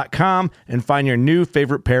tecovas.com and find your new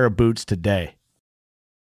favorite pair of boots today.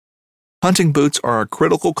 Hunting boots are a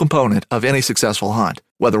critical component of any successful hunt.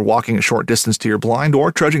 Whether walking a short distance to your blind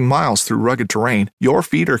or trudging miles through rugged terrain, your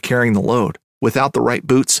feet are carrying the load. Without the right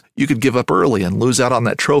boots, you could give up early and lose out on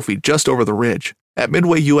that trophy just over the ridge. At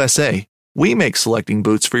Midway USA, we make selecting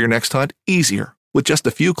boots for your next hunt easier. With just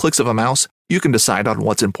a few clicks of a mouse, you can decide on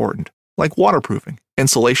what's important, like waterproofing,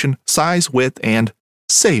 insulation, size, width, and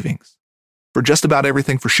savings. For just about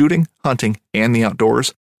everything for shooting, hunting, and the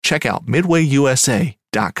outdoors, check out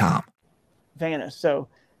MidwayUSA.com. Vanish. So,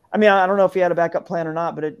 I mean, I don't know if he had a backup plan or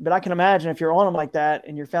not, but I can imagine if you're on them like that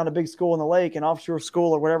and you found a big school in the lake, an offshore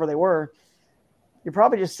school or whatever they were, you're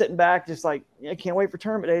probably just sitting back, just like, I can't wait for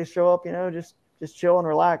tournament day to show up, just chill and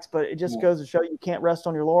relax. But it just goes to show you can't rest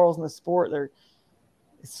on your laurels in the sport.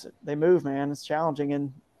 They move, man. It's challenging,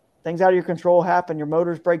 and things out of your control happen. Your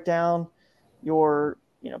motors break down, your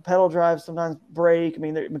pedal drives sometimes break. I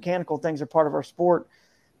mean, the mechanical things are part of our sport.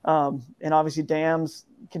 And obviously dams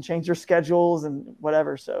can change your schedules and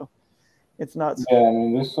whatever. So it's nuts. Yeah, I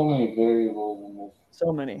mean, there's so many variables in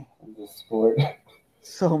this sport.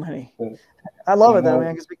 So many. But, I love it though,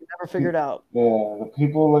 man, because we can never figure it out. Yeah, the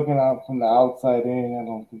people looking out from the outside in, I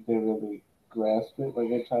don't think they really grasp it. Like,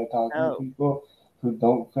 I try talking to people who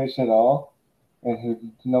don't fish at all and who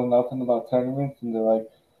know nothing about tournaments, and they're like,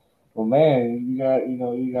 well, man, you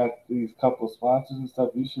got these couple sponsors and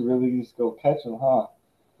stuff. You should really just go catch them, huh?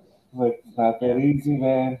 Like, it's not that easy,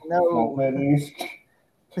 man. No. It's not that easy.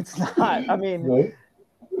 It's not. I mean,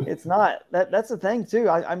 it's not. That's the thing, too.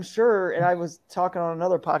 I'm sure, and I was talking on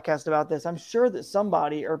another podcast about this, I'm sure that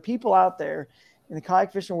somebody or people out there in the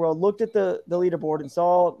kayak fishing world looked at the leaderboard and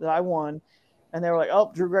saw that I won, and they were like, oh,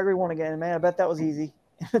 Drew Gregory won again. Man, I bet that was easy.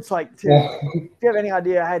 It's like, dude, if you have any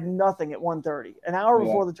idea, I had nothing at 1:30. An hour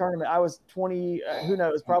before the tournament, I was 20, who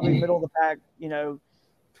knows, probably middle of the pack,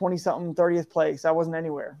 20-something, 30th place. I wasn't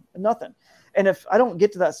anywhere. Nothing. And if I don't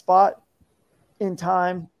get to that spot in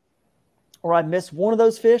time, or I miss one of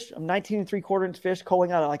those fish, I'm 19 3/4 inch fish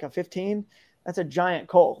culling out of like a 15. That's a giant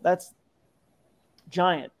cull. That's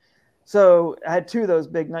giant. So I had two of those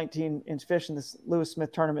big 19-inch fish in this Lewis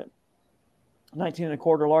Smith tournament, 19 1/4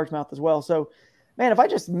 largemouth as well. So, man, if I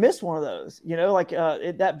just missed one of those,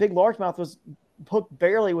 that big largemouth was hooked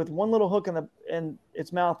barely with one little hook in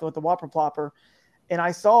its mouth with the whopper plopper. And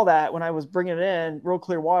I saw that when I was bringing it in, real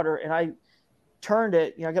clear water, and I turned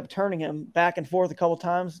it, I kept turning him back and forth a couple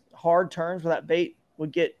times, hard turns where that bait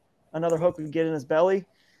would get, another hook would get in his belly.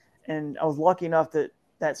 And I was lucky enough that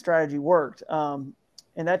strategy worked. And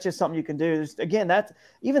that's just something you can do. Again, that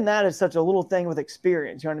is such a little thing with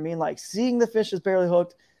experience. You know what I mean? Like seeing the fish is barely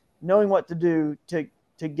hooked, knowing what to do to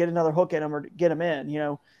get another hook in him or to get him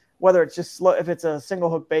in, whether it's just slow, if it's a single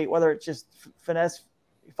hook bait, whether it's just finesse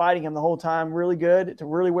fighting him the whole time, really good to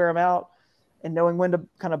really wear him out, and knowing when to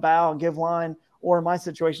kind of bow and give line. Or in my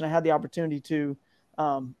situation, I had the opportunity to,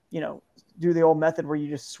 do the old method where you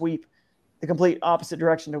just sweep the complete opposite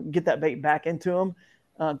direction to get that bait back into him,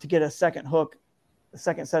 to get a second hook, a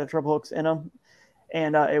second set of triple hooks in him.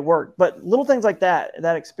 And it worked. But little things like that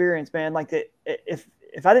experience, man, like if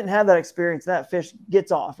I didn't have that experience, that fish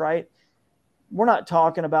gets off, right? We're not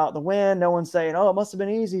talking about the win. No one's saying, oh, it must have been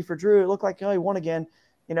easy for Drew. It looked like, he won again,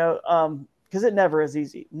 because it never is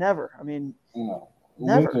easy. Never. I mean, never.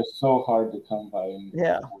 Wins are so hard to come by.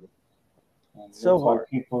 So hard.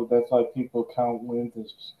 That's why people count wins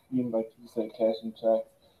as, like you said, cash and checks.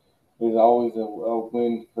 There's always a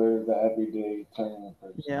win for the everyday tournament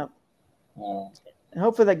person. Yeah. And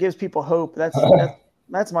hopefully that gives people hope.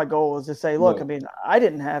 That's my goal, is to say, look, I mean, I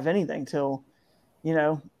didn't have anything till,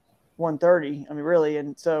 1:30. I mean, really.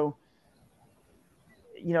 And so,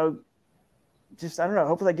 just, I don't know,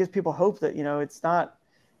 hopefully that gives people hope that, it's not,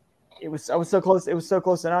 I was so close. It was so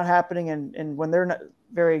close to not happening. And when they're not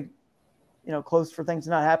very, close for things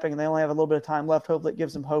not happening and they only have a little bit of time left, hopefully it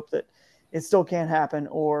gives them hope that it still can happen,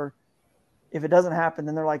 or, if it doesn't happen,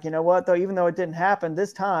 then they're like, you know what, though, even though it didn't happen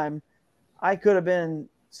this time, I could have been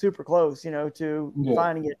super close, to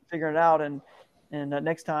finding it, figuring it out. And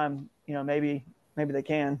next time, maybe they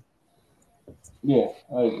can. Yeah,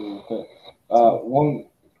 I agree with that.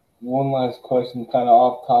 One last question, kind of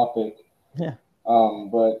off topic. Yeah.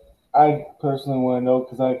 But I personally want to know,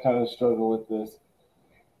 because I kind of struggle with this.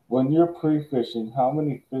 When you're pre-fishing, how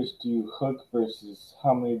many fish do you hook versus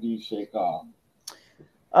how many do you shake off?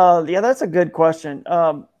 Yeah, that's a good question.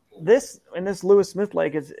 This Lewis Smith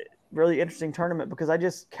Lake is a really interesting tournament because I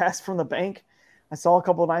just cast from the bank. I saw a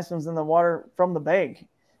couple of nice ones in the water from the bank.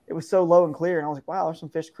 It was so low and clear, and I was like, wow, there's some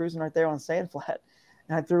fish cruising right there on the sand flat.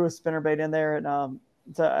 And I threw a spinnerbait in there, and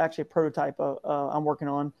it's actually a prototype I'm working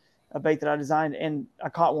on, a bait that I designed, and I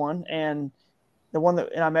caught one. And the one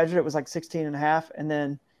and I measured it was like 16 and a half, and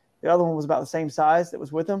then the other one was about the same size that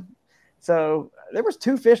was with them. So there was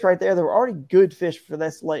 2 fish right there that were already good fish for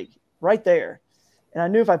this lake right there. And I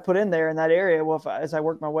knew if I put in there in that area, well, as I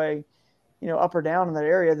worked my way, up or down in that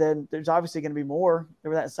area, then there's obviously going to be more. They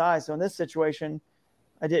were that size. So in this situation,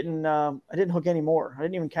 I didn't hook any more. I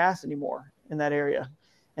didn't even cast anymore in that area.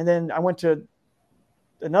 And then I went to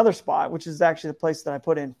another spot, which is actually the place that I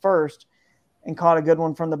put in first, and caught a good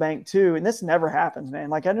one from the bank too. And this never happens,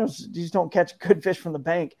 man. Like, you just don't catch good fish from the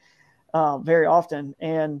bank very often.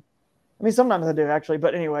 And I mean, sometimes I do actually,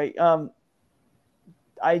 but anyway,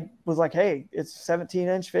 I was like, hey, it's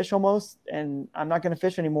 17-inch fish almost, and I'm not going to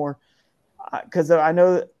fish anymore because I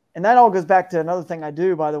know, and that all goes back to another thing I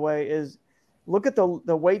do, by the way, is look at the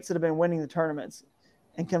weights that have been winning the tournaments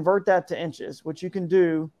and convert that to inches, which you can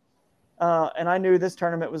do. And I knew this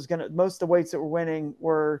tournament was most of the weights that were winning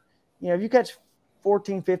were, if you catch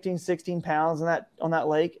 14, 15, 16 pounds on that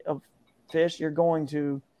lake of fish, you're going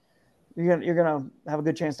to have a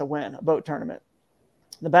good chance to win a boat tournament.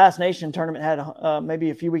 The Bass Nation tournament had maybe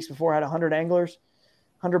a few weeks before had 100 anglers,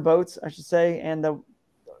 100 boats, I should say. And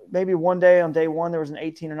maybe one day on day one, there was an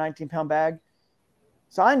 18 or 19 pound bag.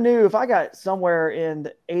 So I knew if I got somewhere in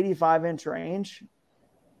the 85-inch range,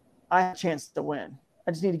 I had a chance to win.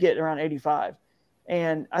 I just need to get around 85.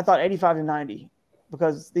 And I thought 85 to 90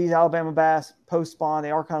 because these Alabama bass post spawn,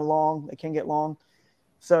 they are kind of long. They can get long.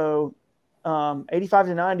 So 85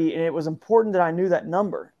 to 90. And it was important that I knew that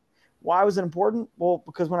number. Why was it important? Well,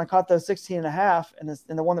 because when I caught those 16 and a half and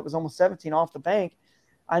the one that was almost 17 off the bank,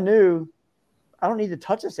 I knew I don't need to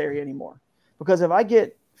touch this area anymore. Because if I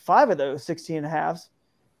get 5 of those 16 and a halves,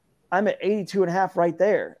 I'm at 82 and a half right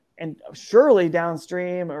there. And surely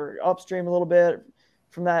downstream or upstream a little bit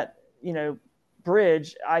from that,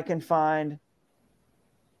 bridge, I can find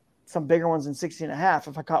some bigger ones than 16 and a half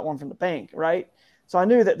if I caught one from the bank, right? So I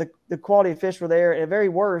knew that the quality of fish were there. At very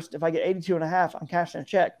worst, if I get 82 and a half, I'm cashing a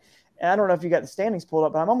check. And I don't know if you got the standings pulled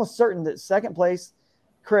up, but I'm almost certain that second place,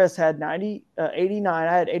 Chris had 89.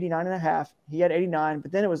 I had 89 and a half. He had 89,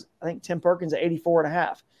 but then it was, I think, Tim Perkins at 84 and a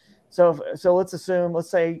half. So let's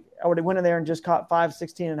say I would have went in there and just caught 5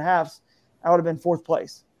 16 and a halves. I would have been 4th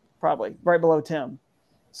place, probably right below Tim.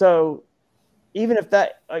 So even if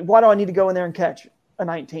that, like, why do I need to go in there and catch a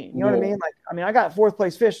 19? You know what I mean? Like, I got 4th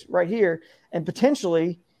place fish right here, and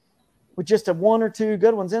potentially with just a 1 or 2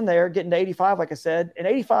 good ones in there, getting to 85, like I said, and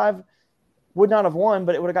 85 would not have won,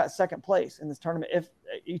 but it would have got 2nd place in this tournament. If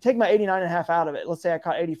you take my 89 and a half out of it, let's say I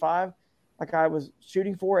caught 85, like I was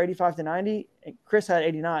shooting for 85 to 90, and Chris had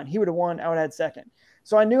 89, he would have won. I would have had 2nd.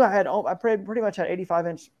 So I knew I pretty much had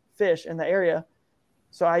 85-inch fish in the area.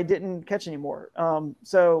 So I didn't catch any more.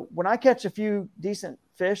 So when I catch a few decent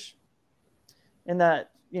fish in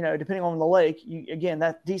that, depending on the lake, again,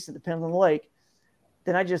 that decent depends on the lake,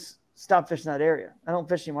 then I just stop fishing that area. I don't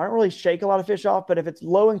fish anymore. I don't really shake a lot of fish off, but if it's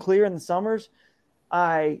low and clear in the summers,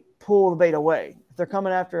 I pull the bait away. If they're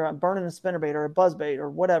coming after, I'm burning a spinnerbait or a buzzbait or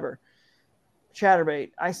whatever,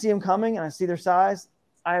 chatterbait, I see them coming and I see their size,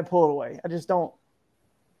 I pull it away. I don't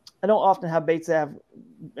often have baits that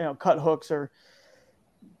have, cut hooks or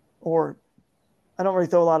I don't really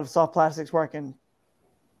throw a lot of soft plastics where I can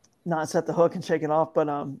not set the hook and shake it off. But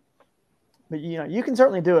you can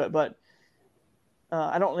certainly do it, but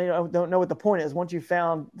I don't know what the point is. Once you've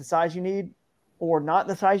found the size you need or not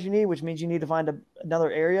the size you need, which means you need to find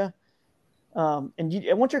another area. And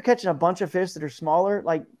once you're catching a bunch of fish that are smaller,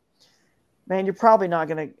 like, man, you're probably not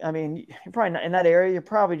going to, you're probably not in that area. You're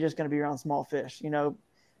probably just going to be around small fish.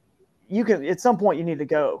 You can, at some point you need to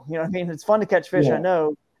go, it's fun to catch fish. Yeah. I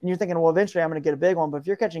know. And you're thinking, well, eventually I'm going to get a big one, but if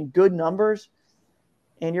you're catching good numbers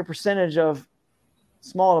and your percentage of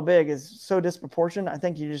small to big is so disproportionate, I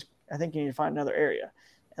think you need to find another area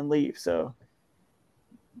and leave. So,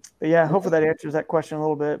 but yeah, hopefully that answers that question a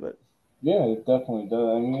little bit. But yeah, it definitely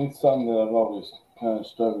does. It's something that I've always kind of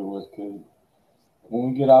struggled with because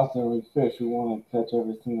when we get out there and we fish, we want to catch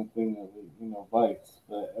every single thing that bites.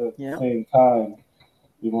 But at the same time,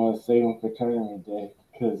 you want to save them for tournament day,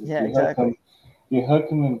 because if you hook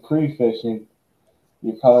them in pre-fishing,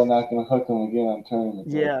 you're probably not going to hook them again on tournament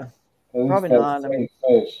day. Yeah, at probably least not.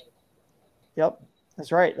 Fish. Yep,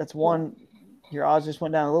 that's right. That's one. Your odds just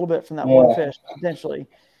went down a little bit from that one fish, potentially.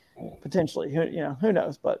 Who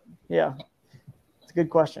knows? But yeah, it's a good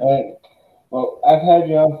question. Well, I've had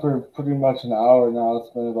you on for pretty much an hour now. It's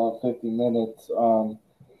been about 50 minutes. Do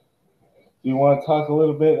you want to talk a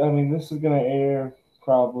little bit? I mean, this is going to air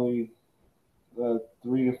probably 3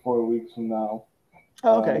 to 4 weeks from now.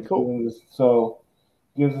 Oh, okay, cool. So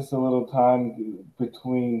gives us a little time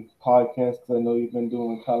between podcasts. I know you've been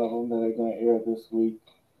doing a ton of them that are going to air this week.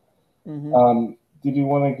 Mm-hmm. Did you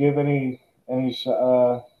want to give any and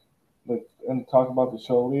talk about the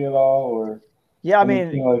Shoalie at all, or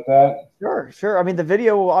anything like that? Sure. I mean, the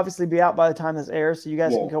video will obviously be out by the time this airs, so you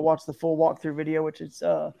guys can go watch the full walkthrough video, which is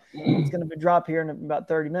it's going to be dropped here in about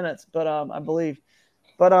 30 minutes, but I believe.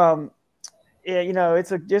 But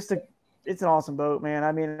it's an awesome boat, man.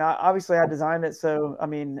 I mean, obviously I designed it, so I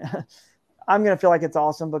mean, I'm going to feel like it's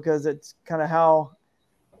awesome because it's kind of how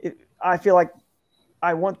I feel like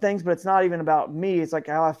I want things, but it's not even about me. It's like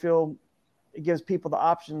how I feel. It gives people the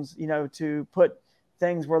options, to put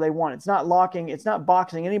things where they want. It's not locking. It's not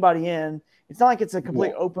boxing anybody in. It's not like it's a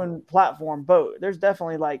complete open platform boat. There's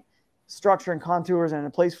definitely like structure and contours and a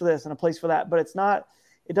place for this and a place for that, but it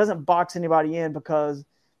doesn't box anybody in because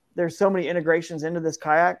there's so many integrations into this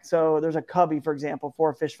kayak. So there's a cubby, for example, for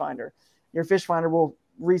a fish finder. Your fish finder will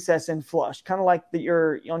recess in flush, kind of like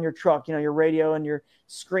you're on your truck, your radio and your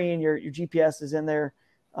screen, your GPS is in there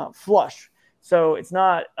flush. So it's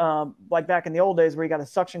not like back in the old days where you got a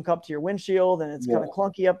suction cup to your windshield and it's kind of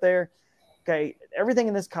clunky up there. Okay. Everything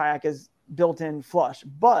in this kayak is built in flush,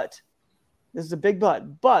 but this is a big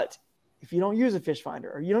but if you don't use a fish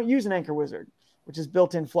finder or you don't use an Anchor Wizard, which is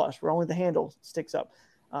built in flush where only the handle sticks up,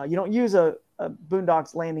 you don't use a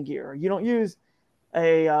Boondocks landing gear, or you don't use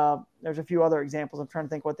there's a few other examples. I'm trying to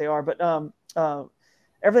think what they are, but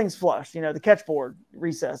everything's flush. The catch board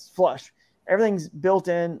recess flush. Everything's built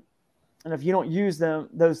in, and if you don't use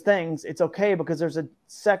those things, it's okay because there's a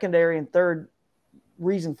secondary and third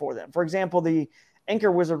reason for them. For example, the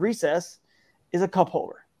Anchor Wizard recess is a cup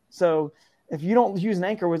holder. So if you don't use an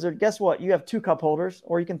Anchor Wizard, guess what? You have 2 cup holders,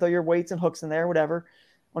 or you can throw your weights and hooks in there, whatever,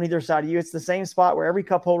 on either side of you. It's the same spot where every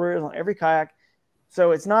cup holder is on every kayak.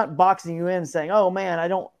 So it's not boxing you in saying, oh man,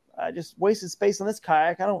 I just wasted space on this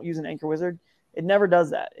kayak. I don't use an Anchor Wizard. It never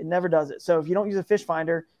does that. It never does it. So if you don't use a fish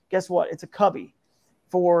finder, guess what? It's a cubby.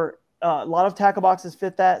 For a lot of tackle boxes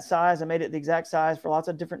fit that size. I made it the exact size for lots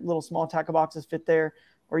of different little small tackle boxes fit there,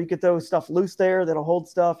 or you could throw stuff loose there that'll hold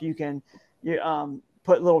stuff. You can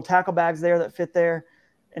put little tackle bags there that fit there,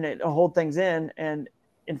 and it'll hold things in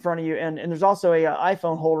front of you. And there's also a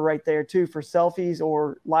iPhone holder right there too for selfies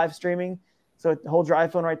or live streaming. So it holds your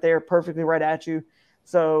iPhone right there, perfectly right at you.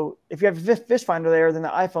 So if you have a fish finder there, then the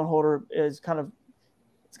iPhone holder is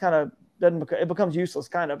it becomes useless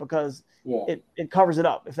kind of because it covers it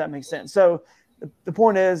up, if that makes sense. So the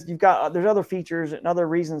point is there's other features and other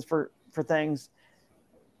reasons for things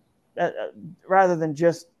rather than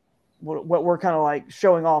just what we're kind of like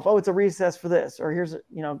showing off. Oh, it's a recess for this, or here's a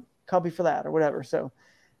cubby for that, or whatever. So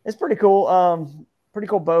it's pretty cool. Pretty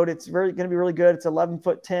cool boat. It's going to be really good. It's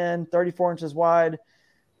 11'10", 34 inches wide,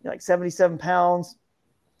 like 77 pounds.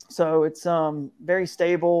 So it's very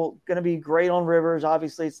stable, going to be great on rivers.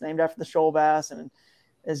 Obviously, it's named after the shoal bass, and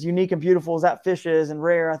as unique and beautiful as that fish is and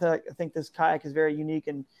rare, I think this kayak is very unique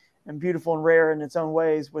and beautiful and rare in its own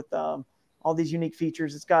ways with all these unique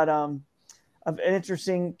features. It's got an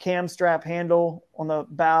interesting cam strap handle on the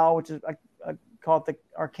bow, which is I call it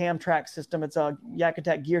our cam track system. It's a Yak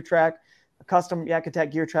Attack gear track, a custom Yak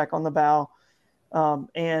Attack gear track on the bow,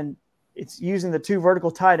 and it's using the 2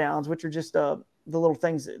 vertical tie downs, which are just the little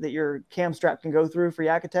things that your cam strap can go through for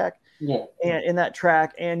Yak Attack. And in that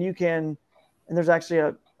track, and there's actually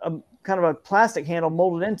a kind of a plastic handle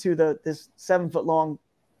molded into this 7-foot long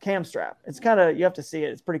cam strap. It's kind of, you have to see it.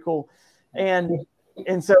 It's pretty cool. And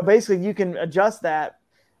so basically you can adjust that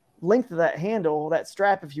length of that handle, that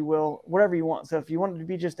strap, if you will, whatever you want. So if you want it to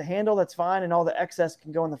be just a handle, that's fine. And all the excess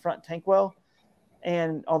can go in the front tank well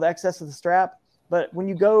and all the excess of the strap. But when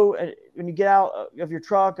you get out of your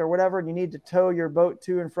truck or whatever, and you need to tow your boat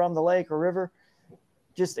to and from the lake or river,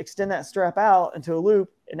 just extend that strap out into a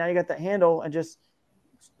loop. And now you got that handle and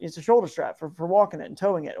it's a shoulder strap for walking it and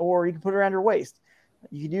towing it. Or you can put it around your waist.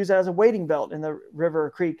 You could use that as a wading belt in the river or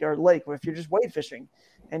creek or lake if you're just wade fishing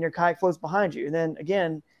and your kayak floats behind you. And then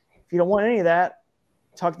again, if you don't want any of that,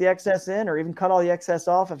 tuck the excess in, or even cut all the excess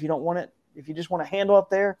off if you don't want it, if you just want to handle it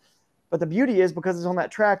there. But the beauty is, because it's on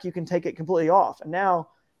that track, you can take it completely off. And now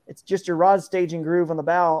it's just your rod staging groove on the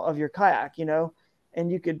bow of your kayak,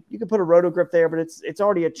 and you could put a roto grip there, but it's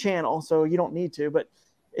already a channel, so you don't need to. But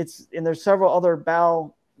and there's several other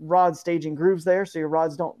bow rod staging grooves there, so your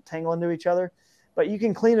rods don't tangle into each other. But you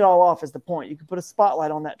can clean it all off is the point. You can put a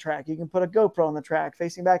spotlight on that track. You can put a GoPro on the track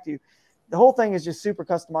facing back to you. The whole thing is just super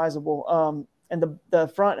customizable. And the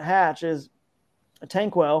front hatch is a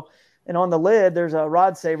tank well. And on the lid, there's a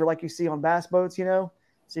rod saver like you see on bass boats, So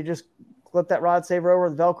you just clip that rod saver over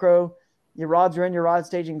the Velcro. Your rods are in your rod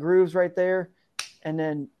staging grooves right there. And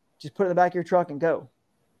then just put it in the back of your truck and go.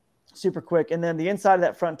 Super quick. And then the inside of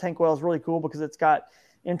that front tank well is really cool because it's got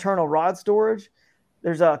internal rod storage.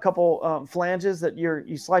 There's a couple flanges that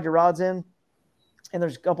you slide your rods in. And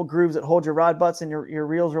there's a couple grooves that hold your rod butts, and your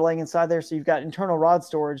reels are laying inside there. So you've got internal rod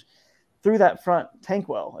storage through that front tank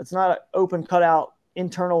well. It's not an open cutout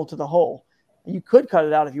internal to the hole. You could cut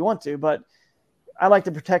it out if you want to, but I like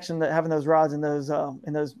the protection that having those rods and those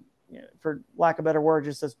for lack of a better word,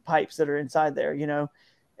 just those pipes that are inside there,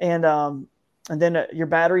 and then your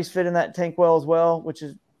batteries fit in that tank well as well, which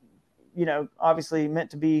is, obviously meant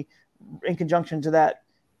to be in conjunction to that,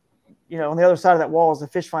 on the other side of that wall is a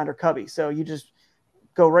fish finder cubby. So you just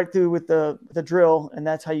go right through with the drill, and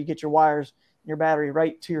that's how you get your wires and your battery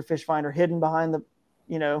right to your fish finder, hidden behind the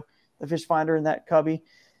fish finder in that cubby.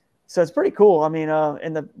 So it's pretty cool. I mean,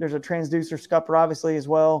 there's a transducer scupper obviously as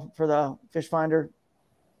well for the fish finder.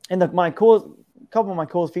 And couple of my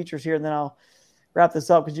coolest features here, and then I'll wrap this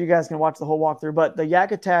up because you guys can watch the whole walkthrough. But the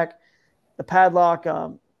Yak Attack, the padlock,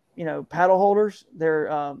 paddle holders,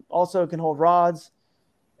 they're also can hold rods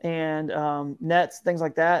and nets, things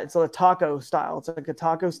like that. So a taco style. It's like a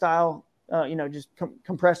taco style, just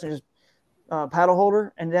compression, just paddle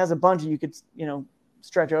holder, and it has a bungee you could,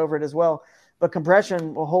 stretch over it as well. But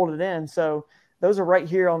compression will hold it in. So those are right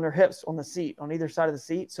here on their hips on the seat, on either side of the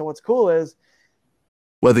seat. So what's cool is,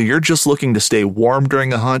 whether you're just looking to stay warm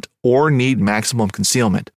during a hunt or need maximum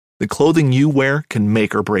concealment, the clothing you wear can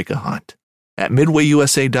make or break a hunt. At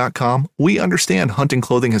MidwayUSA.com, we understand hunting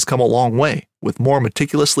clothing has come a long way with more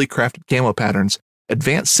meticulously crafted camo patterns,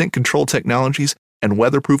 advanced scent control technologies, and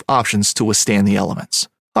weatherproof options to withstand the elements.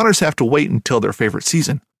 Hunters have to wait until their favorite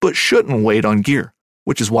season, but shouldn't wait on gear,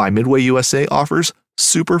 which is why Midway USA offers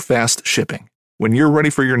super fast shipping. When you're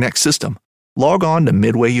ready for your next system, log on to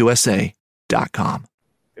MidwayUSA.com.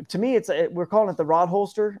 To me, we're calling it the rod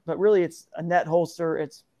holster, but really it's a net holster.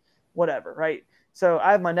 It's whatever, right? So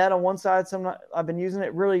I have my net on one side. I've been using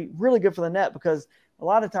it really, really good for the net, because a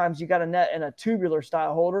lot of times you got a net in a tubular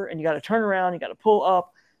style holder and you got to turn around, you got to pull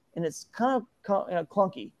up, and it's kind of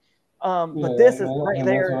clunky. But this is right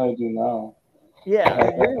there. That's what I do now.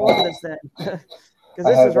 Yeah, you're gonna love this then, because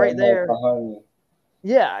this is right there.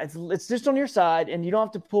 Yeah, it's just on your side, and you don't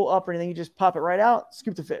have to pull up or anything. You just pop it right out,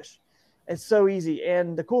 scoop the fish. It's so easy.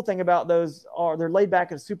 And the cool thing about those are they're laid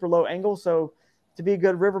back at a super low angle. So to be a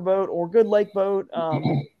good riverboat or good lake boat,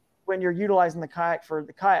 when you're utilizing the kayak for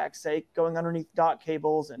the kayak's sake, going underneath dock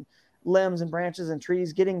cables and limbs and branches and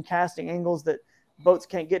trees, getting casting angles that boats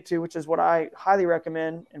can't get to, which is what I highly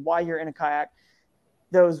recommend, and why you're in a kayak.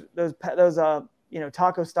 Those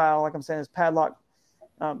taco style, like I'm saying, is padlock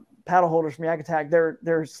paddle holders from Yak Attack.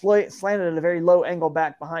 They're slanted at a very low angle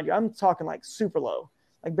back behind you. I'm talking like super low,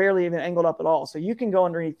 like barely even angled up at all. So you can go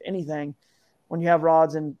underneath anything when you have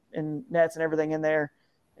rods and nets and everything in there,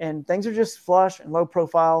 and things are just flush and low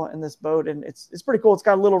profile in this boat. And it's pretty cool. It's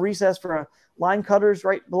got a little recess for a line cutters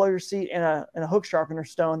right below your seat, and a hook sharpener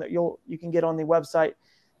stone that you can get on the website,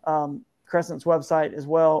 Crescent's website as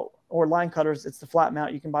well, or line cutters. It's the flat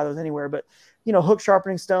mount. You can buy those anywhere, but hook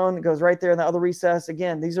sharpening stone that goes right there in the other recess.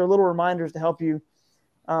 Again, these are little reminders to help you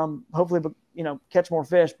hopefully, catch more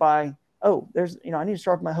fish by, there's, I need to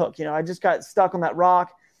sharpen my hook. I just got stuck on that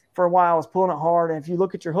rock for a while. I was pulling it hard. And if you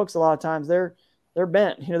look at your hooks, a lot of times they're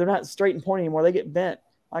bent, they're not straight and pointy anymore. They get bent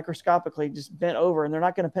microscopically, just bent over, and they're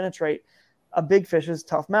not going to penetrate a big fish's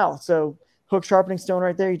tough mouth. So hook sharpening stone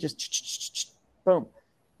right there, you just boom,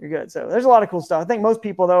 you're good. So there's a lot of cool stuff. I think most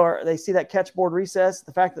people though, they see that catch board recess,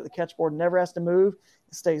 the fact that the catch board never has to move.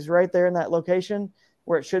 It stays right there in that location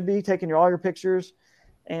where it should be, taking all your pictures.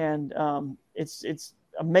 And it's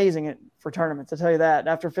amazing for tournaments. I tell you that.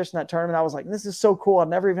 After fishing that tournament, I was like, this is so cool. I'd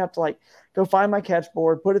never even have to go find my catch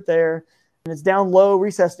board, put it there, and it's down low,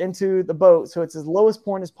 recessed into the boat. So it's as lowest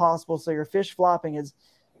point as possible. So your fish flopping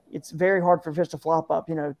it's very hard for fish to flop up,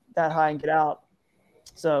 that high and get out.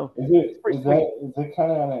 So is it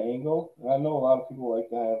kind of on an angle? I know a lot of people like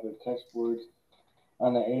to have their catch boards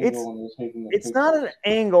on an angle when you're taking the It's picture. not an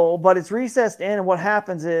angle, but it's recessed in, and what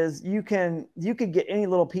happens is you could get any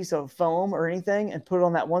little piece of foam or anything and put it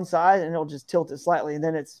on that one side, and it'll just tilt it slightly, and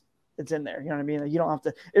then it's in there. You know what I mean? You don't have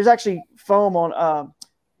to. There's actually foam on.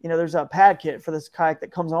 There's a pad kit for this kayak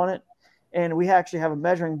that comes on it, and we actually have a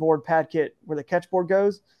measuring board pad kit where the catch board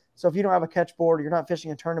goes. So if you don't have a catch board or you're not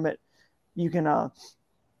fishing a tournament, you can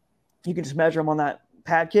just measure them on that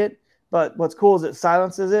pad kit. But what's cool is it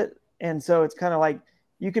silences it, and so it's kind of like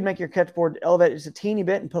you can make your catch board elevate just a teeny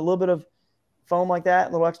bit and put a little bit of foam like that,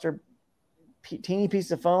 a little extra teeny piece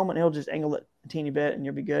of foam, and it'll just angle it a teeny bit, and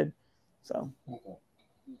you'll be good. So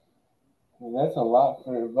Well, that's a lot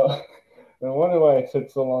for your boat. No wonder why it took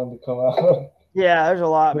so long to come out. yeah, there's a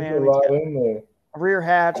lot, man. There's a lot in there. A rear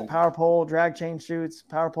hatch, power pole, drag chain chutes,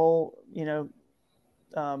 power pole,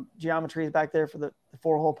 geometry is back there for the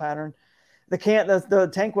 4-hole pattern. The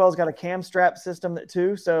tank well's got a cam strap system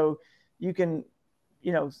too, so you can,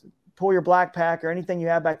 pull your black pack or anything you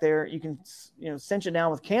have back there. You can, cinch it down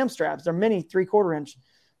with cam straps. They're mini 3/4 inch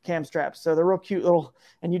cam straps, so they're real cute little,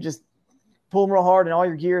 and you just pull them real hard, and all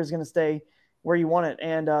your gear is going to stay where you want it.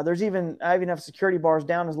 And I even have security bars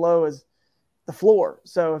down as low as the floor.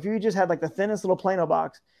 So if you just had like the thinnest little Plano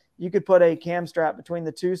box, you could put a cam strap between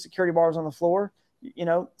the 2 security bars on the floor,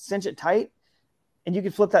 cinch it tight, and you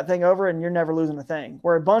could flip that thing over and you're never losing a thing.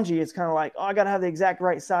 Where a bungee, it's kind of like, I got to have the exact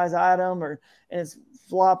right size item, and it's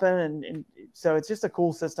flopping. And so it's just a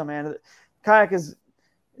cool system, man. Kayak is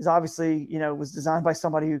obviously, was designed by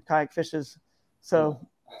somebody who kayak fishes. So,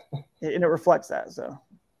 and it reflects that. So,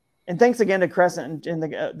 and thanks again to Crescent and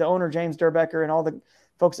the owner, James Durbecker, and all the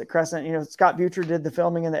folks at Crescent. Scott Butcher did the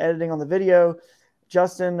filming and the editing on the video.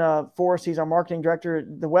 Justin Forrest, he's our marketing director.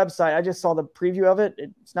 The website, I just saw the preview of it.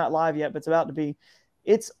 It's not live yet, but it's about to be.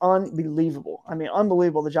 It's unbelievable. I mean,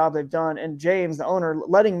 unbelievable the job they've done. And James, the owner,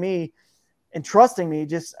 letting me and trusting me,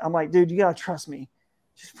 I'm like, dude, you got to trust me.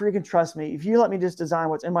 Just freaking trust me. If you let me just design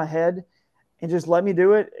what's in my head and just let me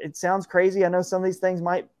do it, it sounds crazy. I know some of these things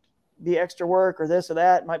might be extra work or this or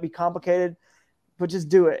that, might be complicated, but just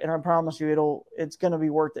do it. And I promise you, it's going to be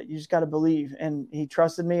worth it. You just got to believe. And he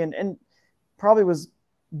trusted me and probably was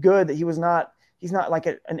good that he's not like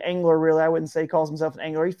an angler, really. I wouldn't say he calls himself an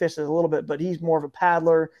angler. He fishes a little bit, but he's more of a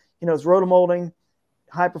paddler. He knows rotomolding,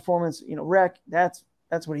 high performance, wreck. That's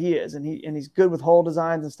what he is. And he's good with hull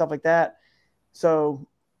designs and stuff like that. So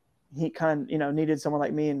he kind of, needed someone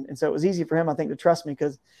like me. And so it was easy for him, I think, to trust me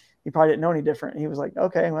because he probably didn't know any different. And he was like,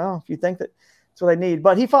 okay, well, if you think that's what they need.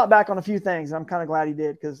 But he fought back on a few things. And I'm kind of glad he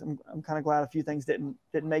did because I'm kind of glad a few things didn't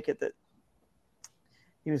make it, that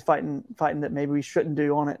he was fighting that maybe we shouldn't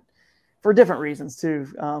do on it for different reasons too.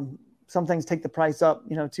 Some things take the price up,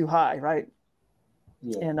 too high, right?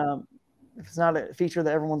 Yeah. And if it's not a feature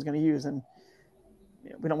that everyone's going to use, and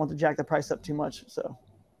we don't want to jack the price up too much. So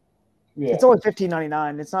it's only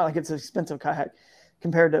 $15.99. It's not like it's an expensive kayak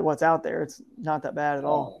compared to what's out there. It's not that bad at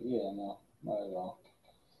all. Yeah, no, not at all.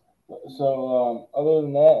 So other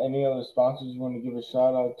than that, any other sponsors you want to give a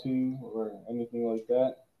shout out to or anything like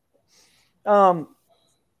that?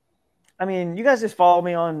 I mean, you guys just follow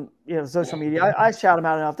me on, social media. I shout them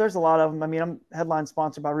out enough. There's a lot of them. I mean, I'm headline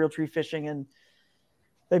sponsored by Real Tree Fishing, and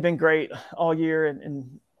they've been great all year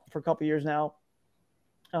and for a couple of years now.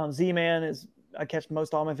 Z-Man I catch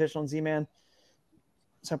most all my fish on Z-Man.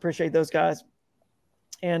 So I appreciate those guys.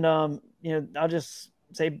 And, I'll just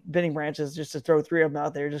say Bending Branches, just to throw 3 of them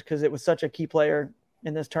out there, just because it was such a key player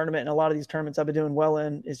in this tournament. And a lot of these tournaments I've been doing well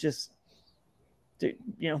in is just,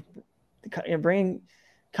 bringing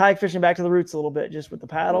kayak fishing back to the roots a little bit, just with the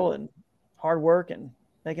paddle and hard work and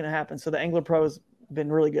making it happen. So the Angler Pro has been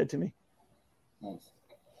really good to me. Nice.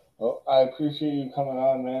 Well, I appreciate you coming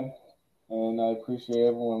on, man. And I appreciate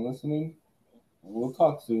everyone listening. And we'll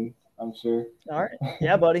talk soon, I'm sure. All right.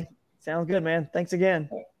 Yeah, buddy. Sounds good, man. Thanks again.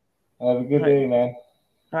 Have a good day, man.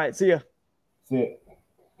 All right. See ya. See ya.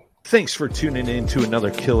 Thanks for tuning in to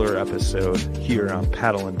another killer episode here on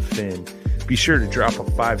Paddle and Fin. Be sure to drop a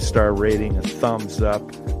 5-star rating, a thumbs up,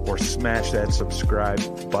 or smash that subscribe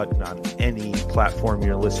button on any platform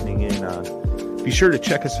you're listening in on. Be sure to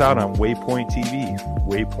check us out on Waypoint TV,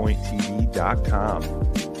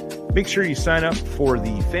 waypointtv.com. Make sure you sign up for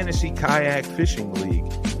the Fantasy Kayak Fishing League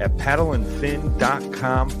at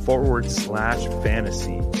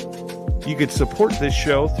paddleandfin.com/fantasy. You could support this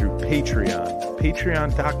show through Patreon,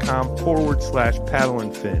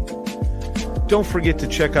 patreon.com/paddleandfin. Don't forget to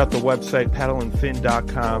check out the website,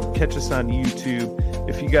 paddleandfin.com. Catch us on YouTube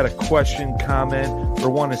If you got a question, comment, or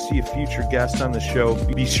want to see a future guest on the show,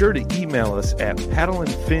 be sure to email us at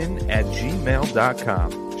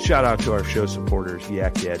paddleandfin@gmail.com. Shout out to our show supporters,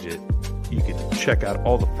 Yak Gadget. You can check out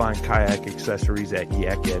all the fine kayak accessories at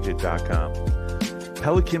yakgadget.com.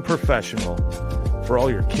 Pelican Professional. For all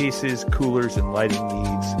your cases, coolers, and lighting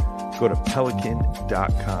needs, go to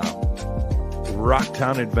pelican.com.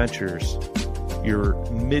 Rocktown Adventures, your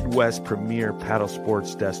Midwest premier paddle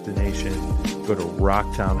sports destination. Go to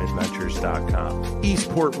rocktownadventures.com.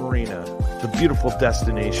 Eastport Marina, the beautiful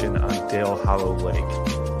destination on Dale Hollow Lake.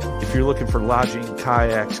 If you're looking for lodging,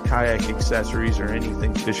 kayaks, kayak accessories, or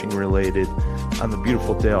anything fishing related on the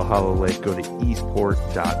beautiful Dale Hollow Lake, go to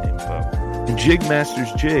eastport.info. And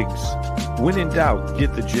Jigmasters Jigs. When in doubt,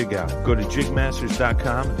 get the jig out. Go to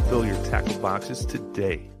jigmasters.com and fill your tackle boxes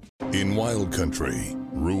today. In Wild Country,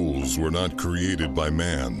 rules were not created by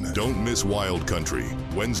man. Don't miss Wild Country,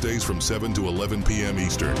 Wednesdays from 7 to 11 p.m.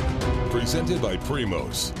 Eastern. Presented by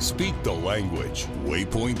Primos. Speak the language.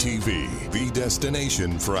 Waypoint TV, the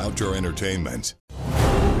destination for outdoor entertainment.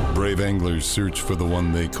 Brave anglers search for the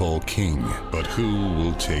one they call king, but who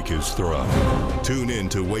will take his throne? Tune in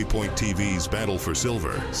to Waypoint TV's Battle for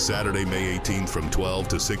Silver, Saturday, May 18th from 12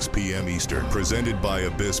 to 6 p.m. Eastern. Presented by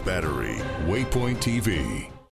Abyss Battery. Waypoint TV.